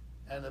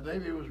 and the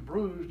baby was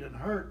bruised and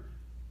hurt,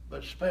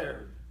 but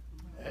spared.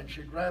 And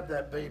she grabbed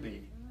that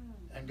baby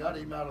and got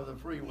him out of the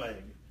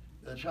freeway,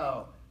 the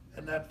child,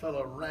 and that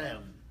fellow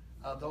ran.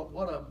 I thought,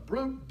 what a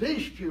brute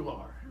beast you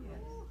are.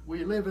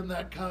 We live in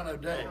that kind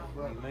of day.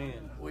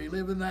 Amen. We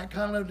live in that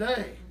kind of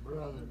day.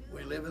 Brother.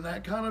 We live in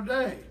that kind of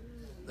day.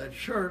 The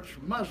church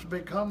must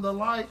become the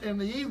light in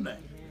the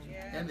evening.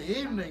 In the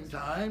evening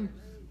time,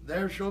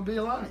 there shall be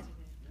light.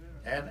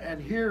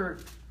 And here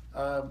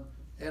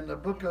in the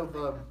book of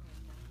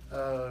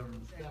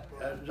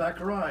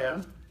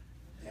Zechariah,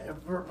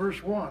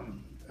 verse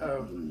 1,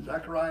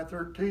 Zechariah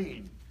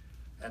 13,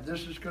 and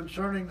this is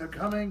concerning the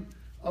coming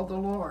of the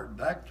Lord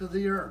back to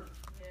the earth.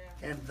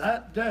 In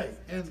that day,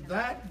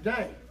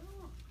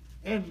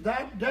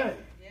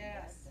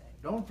 Yes.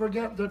 don't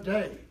forget the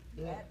day.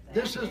 Yeah.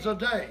 This is the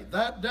day.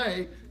 That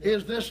day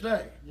is this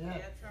day. Yeah.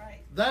 That's right.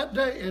 That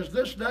day is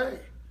this day.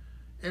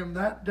 In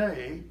that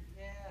day,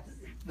 Yes.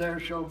 there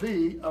shall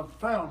be a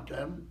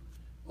fountain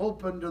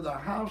open to the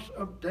house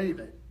of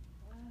David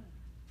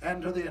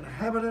and to the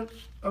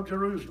inhabitants of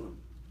Jerusalem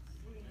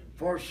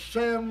for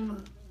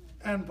sin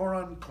and for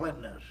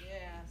uncleanness.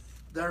 Yes.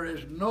 There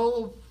is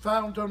no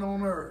fountain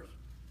on earth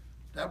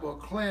that will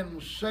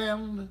cleanse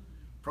sin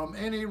from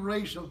any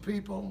race of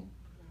people,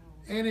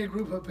 any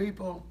group of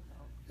people,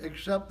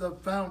 except the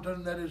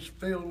fountain that is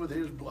filled with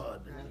his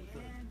blood,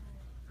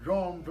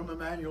 drawn from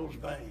Emmanuel's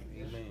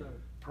veins. Amen.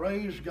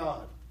 Praise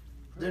God.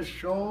 This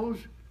shows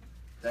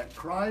that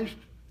Christ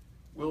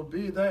will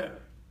be there.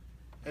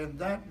 And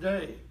that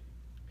day,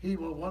 he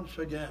will once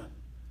again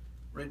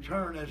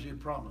return as he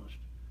promised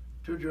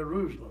to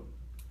Jerusalem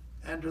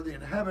and to the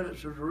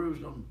inhabitants of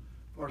Jerusalem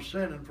for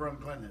sin and for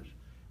uncleanness.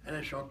 And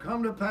it shall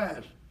come to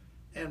pass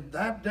in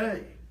that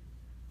day,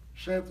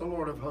 saith the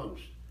Lord of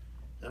hosts,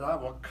 that I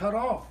will cut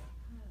off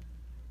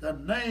the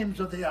names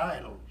of the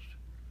idols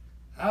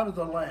out of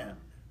the land,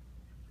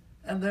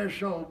 and there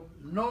shall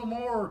no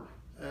more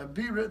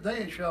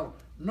they shall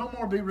no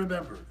more be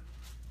remembered.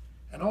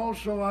 And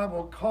also I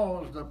will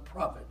cause the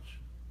prophets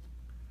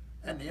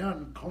and the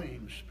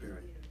unclean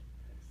spirit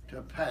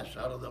to pass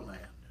out of the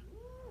land.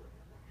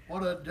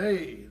 What a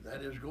day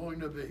that is going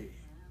to be.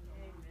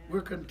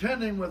 We're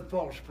contending with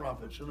false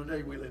prophets in the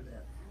day we live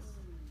in.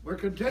 We're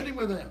contending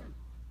with them.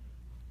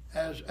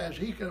 As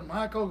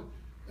Michael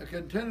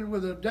contended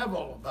with the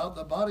devil about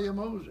the body of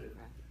Moses.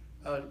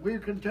 We're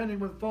contending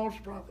with false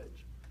prophets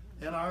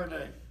in our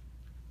day.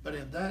 But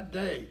in that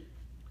day,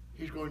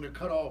 he's going to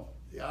cut off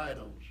the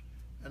idols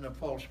and the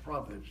false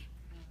prophets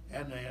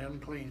and the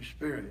unclean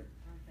spirit.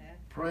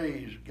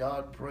 Praise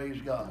God, praise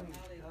God.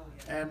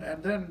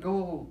 And then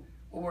go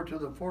over to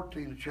the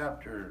 14th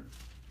chapter.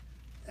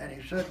 And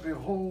he said,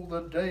 behold,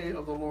 the day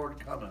of the Lord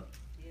cometh.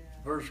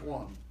 Verse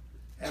 1.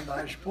 And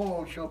thy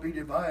spoil shall be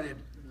divided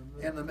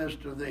in the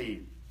midst of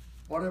thee.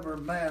 Whatever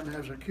man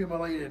has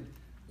accumulated,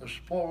 the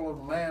spoil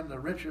of land, the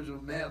riches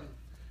of men,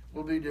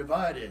 will be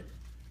divided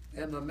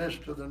in the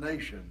midst of the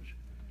nations,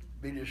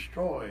 be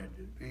destroyed,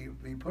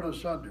 be put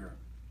asunder.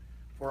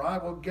 For I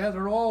will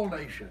gather all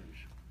nations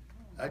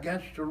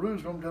against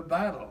Jerusalem to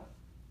battle.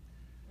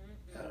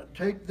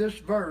 Take this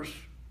verse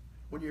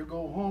when you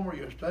go home or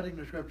you're studying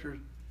the scriptures,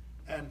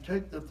 and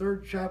take the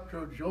 3rd chapter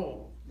of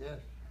Joel. Yes.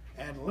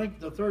 And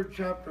link the 3rd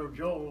chapter of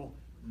Joel,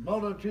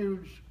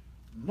 multitudes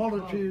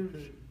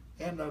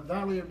in the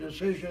valley of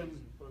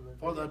decision,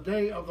 for the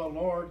day of the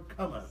Lord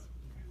cometh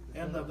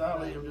in the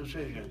valley of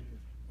decision.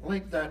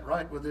 Link that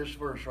right with this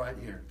verse right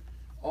here.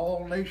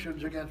 All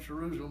nations against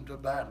Jerusalem to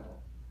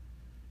battle.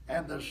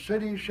 And the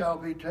city shall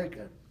be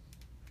taken,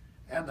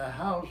 and the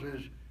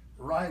houses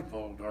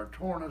rifled or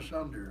torn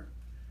asunder,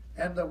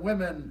 and the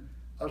women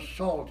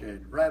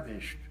assaulted,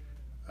 ravished,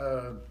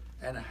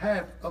 and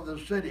half of the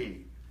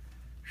city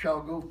shall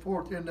go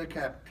forth into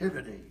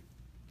captivity.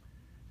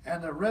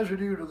 And the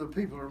residue of the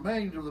people,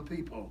 remains of the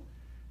people,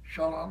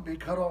 shall not be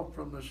cut off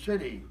from the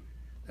city.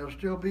 There'll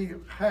still be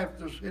half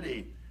the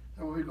city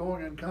that will be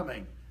going and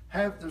coming.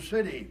 Half the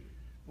city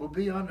will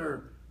be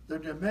under the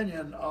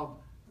dominion of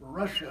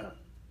Russia,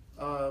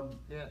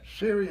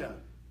 Syria,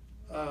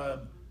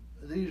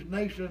 these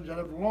nations that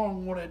have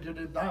long wanted to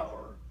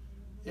devour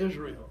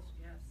Israel,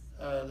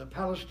 the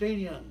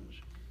Palestinians,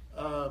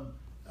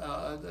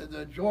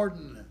 the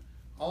Jordan,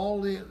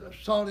 all the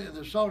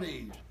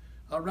Saudis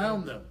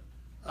around them,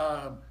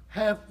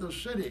 half the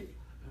city,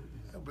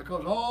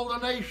 because all the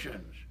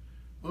nations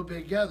will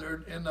be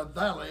gathered in the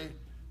valley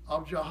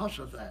of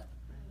Jehoshaphat.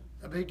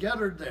 They'll be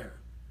gathered there.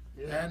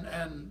 Yeah.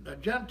 And the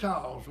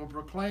Gentiles will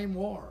proclaim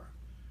war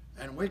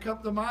and wake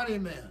up the mighty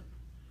men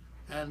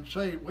and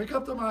say, wake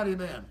up the mighty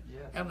men.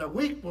 Yeah. And the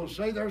weak will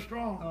say they're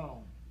strong.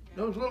 Oh.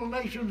 Those little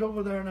nations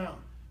over there now,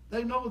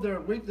 they know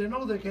they're weak. They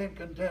know they can't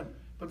contend,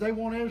 but they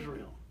want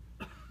Israel.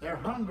 Their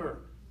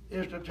hunger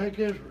is to take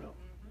Israel,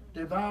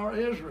 devour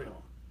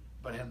Israel.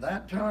 But in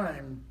that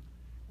time,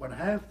 when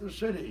half the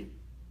city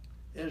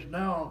is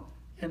now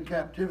in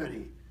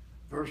captivity,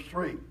 verse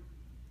 3,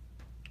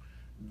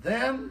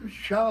 then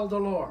shall the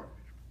Lord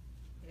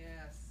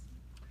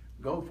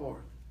go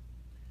forth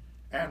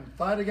and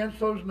fight against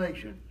those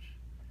nations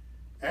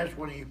as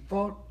when he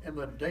fought in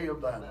the day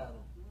of battle.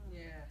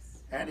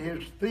 And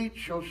his feet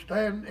shall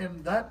stand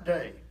in that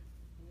day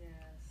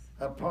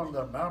upon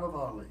the Mount of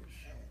Olives,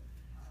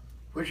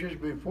 which is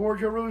before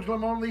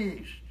Jerusalem on the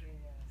east.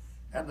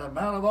 And the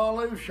Mount of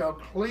Olives shall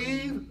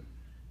cleave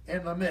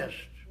in the midst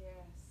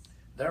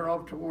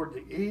thereof toward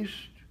the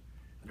east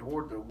and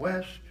toward the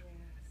west.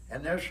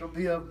 And there shall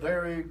be a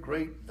very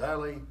great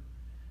valley,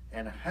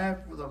 and half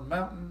of the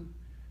mountain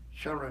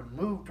shall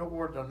remove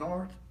toward the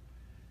north,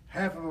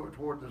 half of it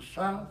toward the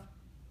south.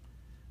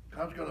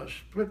 God's going to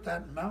split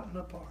that mountain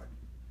apart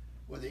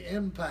with the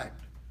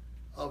impact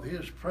of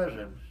his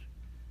presence.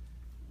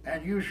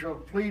 And you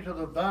shall flee to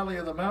the valley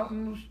of the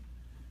mountains,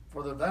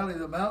 for the valley of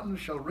the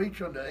mountains shall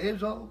reach unto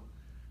Azel.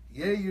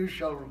 Yea, you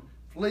shall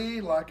flee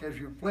like as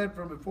you fled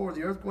from before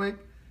the earthquake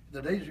in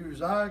the days of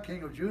Uzziah,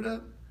 king of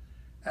Judah.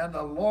 And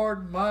the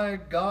Lord my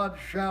God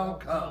shall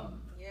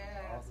come,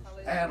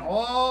 and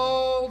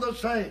all the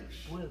saints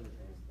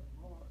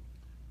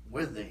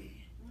with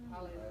thee.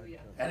 Hallelujah.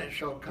 And it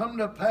shall come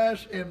to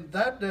pass in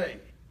that day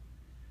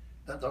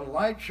that the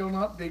light shall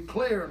not be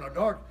clear in the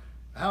dark.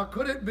 How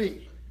could it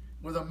be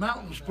with the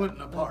mountains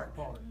splitting apart,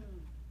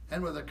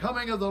 and with the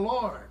coming of the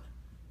Lord,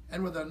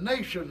 and with the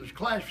nations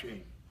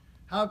clashing?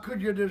 How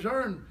could you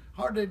discern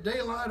hardly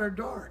daylight or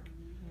dark?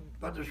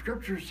 But the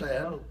scripture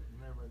said,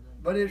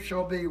 but it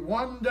shall be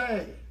one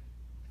day.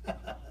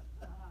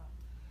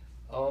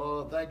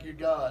 Oh, thank you,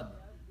 God.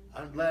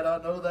 I'm glad I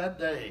know that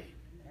day.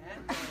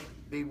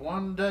 Be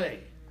one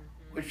day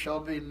which shall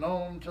be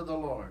known to the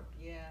Lord.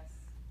 Yes.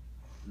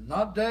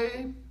 Not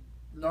day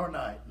nor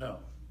night, no.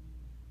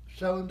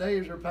 7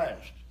 days are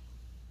past.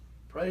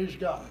 Praise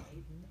God.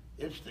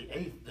 It's the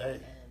 8th day.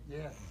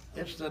 Yeah.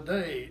 It's the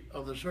day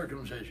of the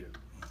circumcision.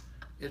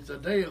 It's the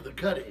day of the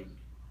cutting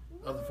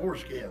of the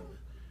foreskin.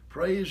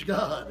 Praise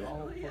God.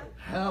 Hallelujah.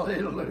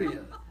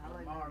 Hallelujah.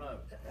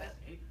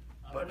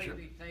 I believe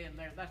he's saying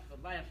there, that's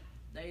the last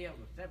day of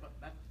the seventh,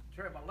 that's the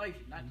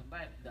tribulation, that's the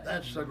last day.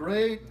 That's the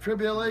great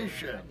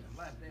tribulation. That's the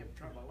last day of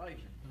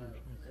tribulation.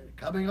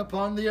 Coming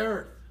upon the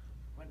earth.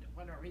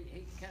 Whenever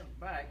he comes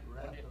back,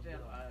 when it says,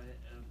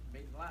 be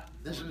light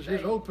This is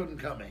his open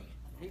coming.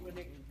 He was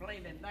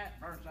explaining that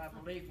verse, I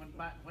believe,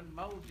 when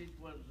Moses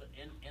was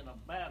in a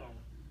battle,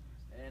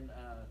 and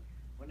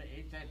when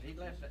he said it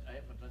was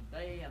a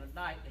day and a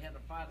night, they had to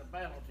fight a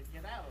battle to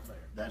get out of there.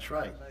 That's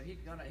right. So he's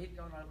gonna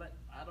let,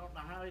 I don't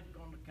know how he's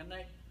gonna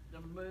connect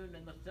the moon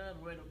and the sun,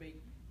 where it'll be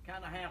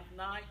kind of half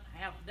night,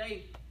 half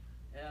day,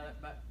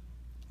 but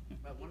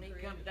when he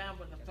comes down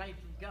with the saints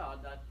of God,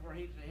 that's where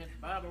his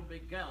battle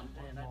begun.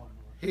 And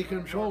He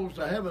controls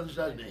the heavens,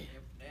 doesn't he?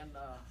 And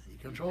He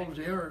controls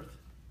the earth.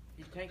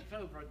 he takes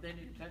over, then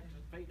he sets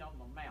his feet on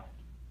the mount.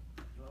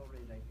 Glory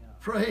to God.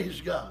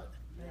 Praise God.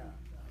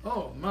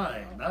 Oh,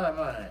 my.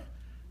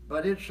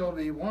 But it shall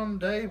be one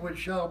day which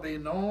shall be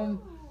known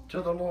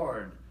to the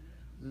Lord.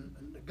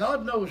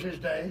 God knows his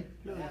day.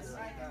 That's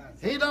right.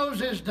 He knows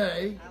his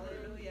day.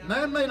 Hallelujah.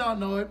 Man may not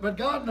know it, but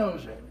God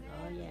knows it.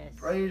 Oh, yes.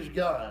 Praise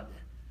God.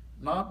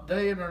 Not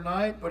day nor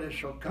night, but it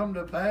shall come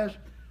to pass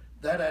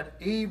that at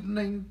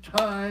evening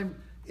time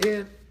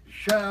it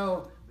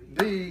shall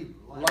be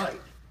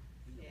light.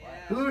 Yeah.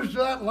 Who's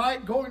that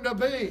light going to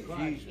be?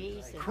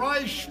 Jesus.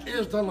 Christ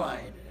is the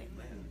light.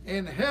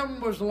 In him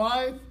was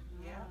life,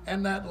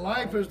 and that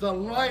life is the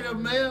light of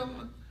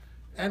men.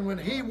 And when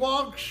he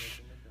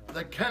walks,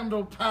 the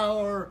candle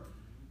power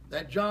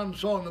that John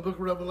saw in the book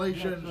of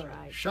Revelation, That's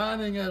right.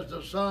 shining as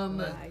the sun,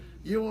 Right.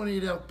 you won't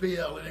need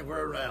FPL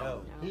anywhere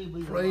around.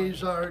 No.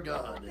 Praise our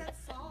God. That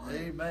song.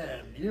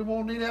 Amen. You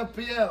won't need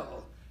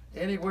FPL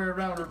anywhere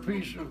around her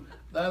peace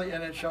valley.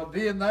 And it shall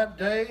be in that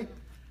day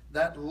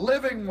that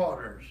living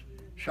waters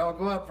shall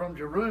go up from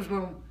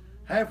Jerusalem,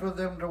 half of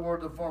them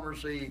toward the former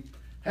sea,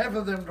 half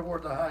of them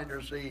toward the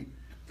hinder sea.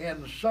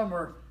 In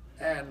summer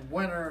and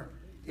winter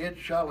it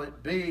shall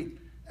it be.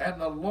 And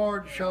the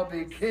Lord shall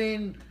be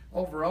king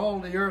over all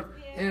the earth.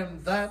 In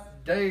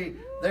that day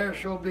there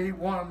shall be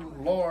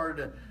one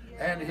Lord,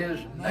 and his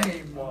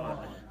name one.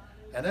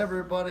 And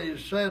everybody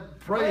said,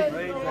 praise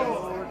the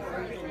Lord.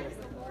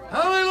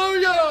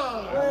 Hallelujah!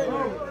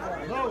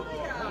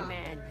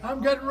 Amen.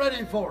 I'm getting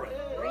ready for it.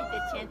 Read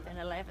the 10th and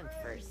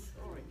 11th verse.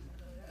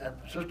 And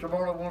Sister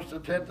Marla wants the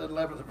 10th and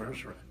 11th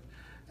verse.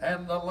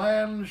 And the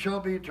land shall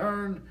be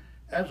turned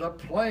as a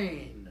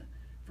plain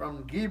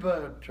from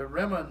Geba to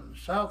Rimmon,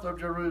 south of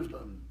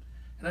Jerusalem.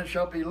 And it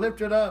shall be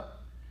lifted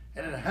up,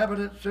 and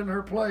inhabitants in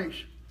her place,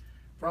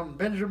 from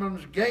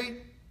Benjamin's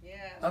gate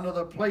Yes. unto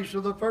the place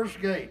of the first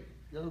gate,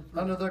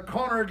 unto the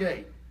corner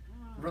gate,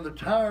 from the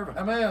tower of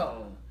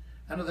Hamel,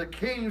 unto the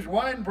king's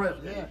winepress.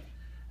 Yes.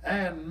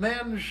 And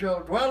men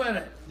shall dwell in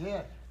it.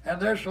 Yes. And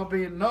there shall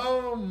be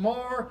no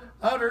more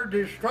utter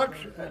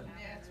destruction,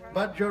 That's right.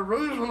 but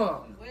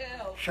Jerusalem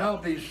Will. shall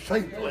be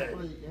safely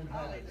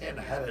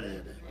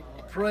inhabited.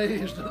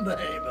 Praise the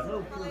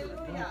name.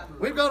 Hallelujah.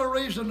 We've got a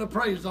reason to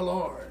praise the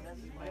Lord.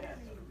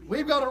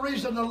 We've got a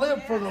reason to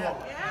live for the Lord.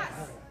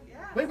 Yes. Yes.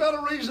 We've got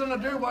a reason to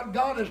do what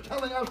God is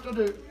telling us to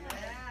do.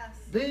 Yes.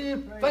 Be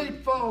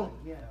faithful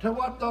to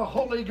what the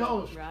Holy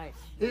Ghost Right.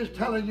 is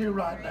telling you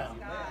right now.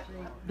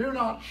 Do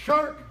not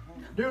shirk.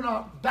 Do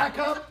not back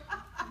up.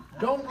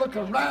 Don't look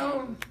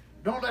around.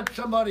 Don't let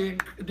somebody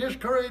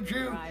discourage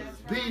you.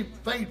 Right. Be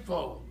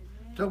faithful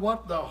to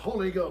what the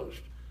Holy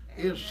Ghost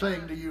is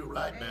saying to you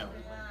right now.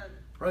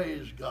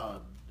 Praise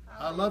God.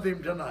 I love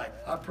him tonight.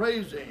 I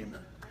praise him.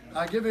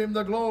 I give him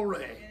the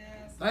glory.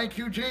 Thank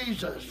you,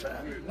 Jesus.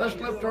 Let's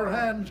lift our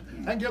hands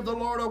and give the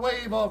Lord a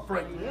wave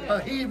offering, a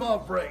heave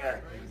offering.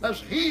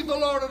 Let's heave the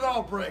Lord an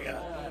offering.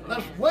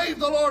 Let's wave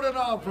the Lord an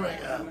offering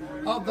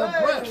of the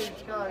breast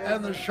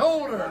and the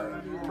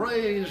shoulder.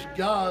 Praise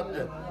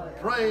God.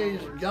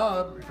 Praise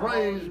God.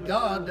 Praise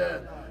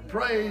God.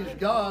 Praise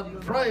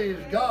God. Praise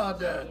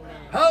God.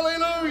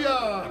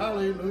 Hallelujah.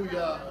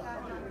 Hallelujah.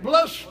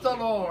 Bless the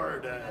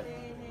Lord.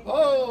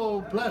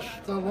 Oh, bless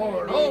the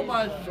Lord. Oh,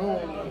 my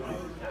soul.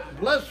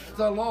 Bless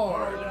the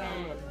Lord.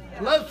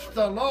 Bless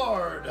the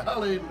Lord.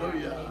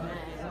 Hallelujah.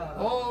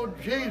 Oh,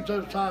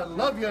 Jesus, I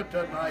love you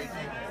tonight.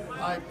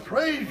 I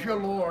praise you,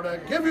 Lord. I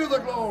give you the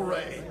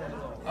glory.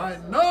 I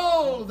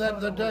know that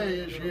the day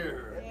is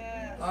here.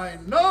 I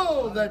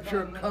know that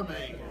you're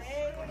coming.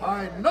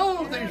 I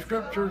know these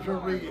scriptures are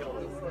real.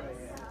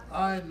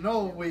 I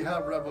know we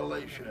have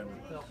revelation.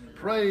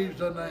 Praise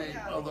the name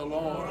of the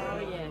Lord.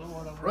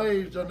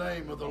 Praise the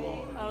name of the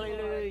Lord.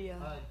 Hallelujah.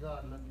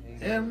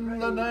 In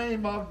the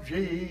name of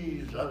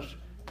Jesus,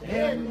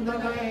 in the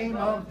name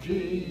of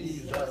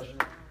Jesus,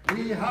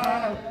 we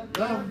have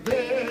the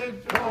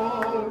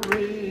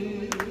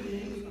victory.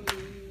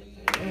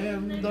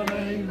 In the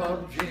name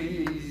of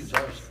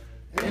Jesus,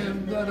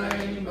 in the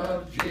name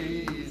of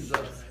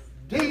Jesus,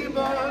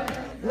 demons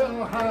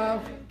will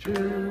have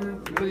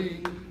to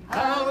flee.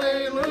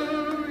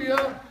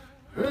 Hallelujah.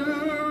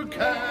 Who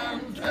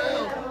can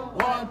tell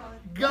what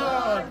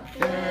God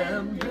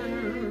can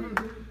do?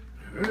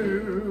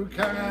 Who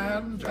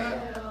can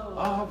tell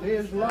of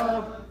his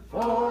love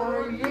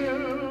for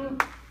you?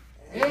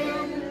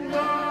 In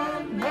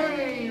the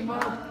name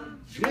of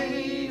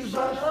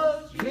Jesus,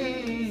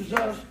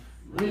 Jesus,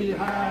 we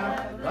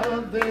have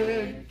the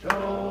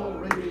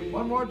victory.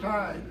 One more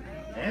time.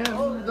 In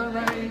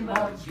the name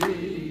of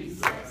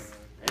Jesus,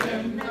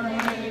 In the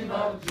name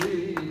of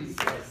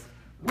Jesus,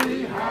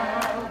 we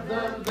have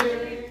the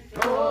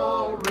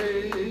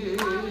victory.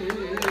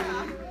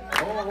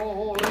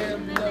 Oh,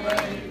 in the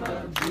name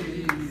of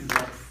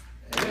Jesus,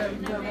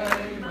 in the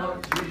name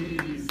of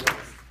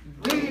Jesus,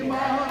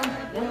 demons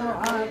will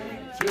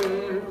have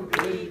to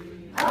flee.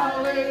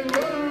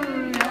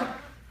 Hallelujah.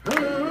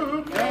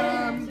 Who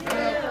can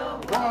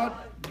tell what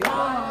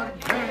God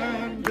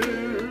can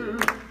do?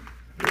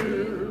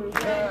 Who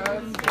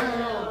can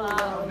tell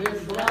of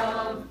His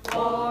love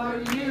for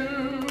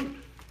you?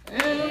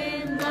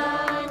 In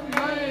the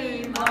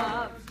name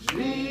of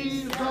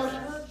Jesus,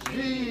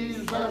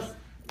 Jesus,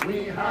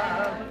 we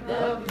have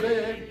the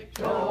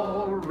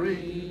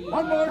victory.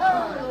 One more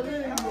time.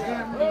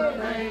 In the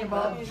name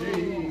of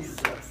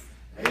Jesus,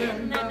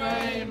 in the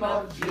name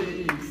of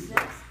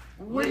Jesus,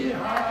 we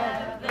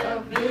have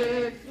the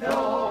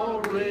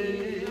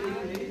victory.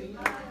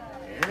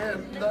 In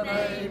the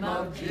name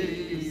of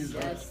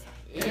Jesus,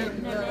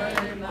 in the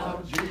name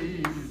of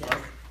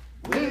Jesus,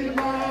 we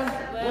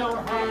will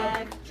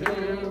have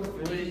to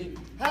flee.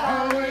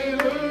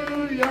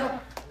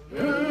 Hallelujah.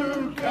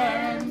 Who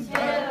can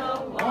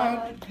tell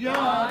what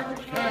God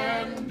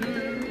can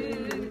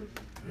do?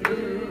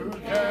 Who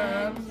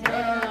can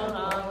tell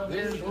of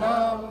His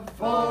love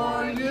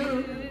for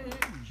you?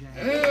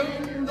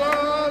 In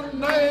the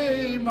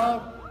name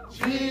of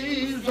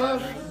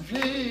Jesus,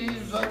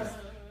 Jesus,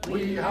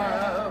 we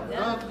have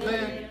the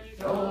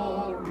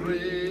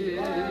victory.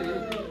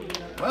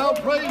 Well,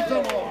 praise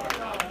the Lord.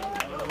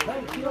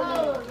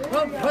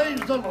 Well,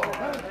 praise the Lord.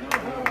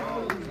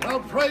 Well,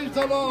 praise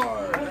the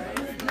Lord.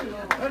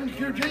 Thank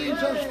you,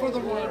 Jesus, for the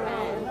word.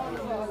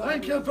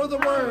 Thank you for the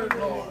word,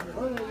 Lord.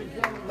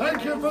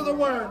 Thank you for the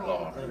word,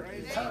 Lord.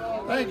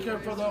 Thank you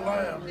for the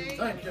Lamb.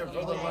 Thank you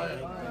for the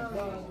Lamb.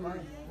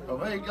 Well,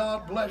 may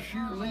God bless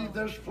you. Leave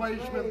this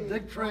place with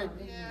victory.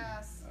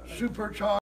 Yes. Supercharged.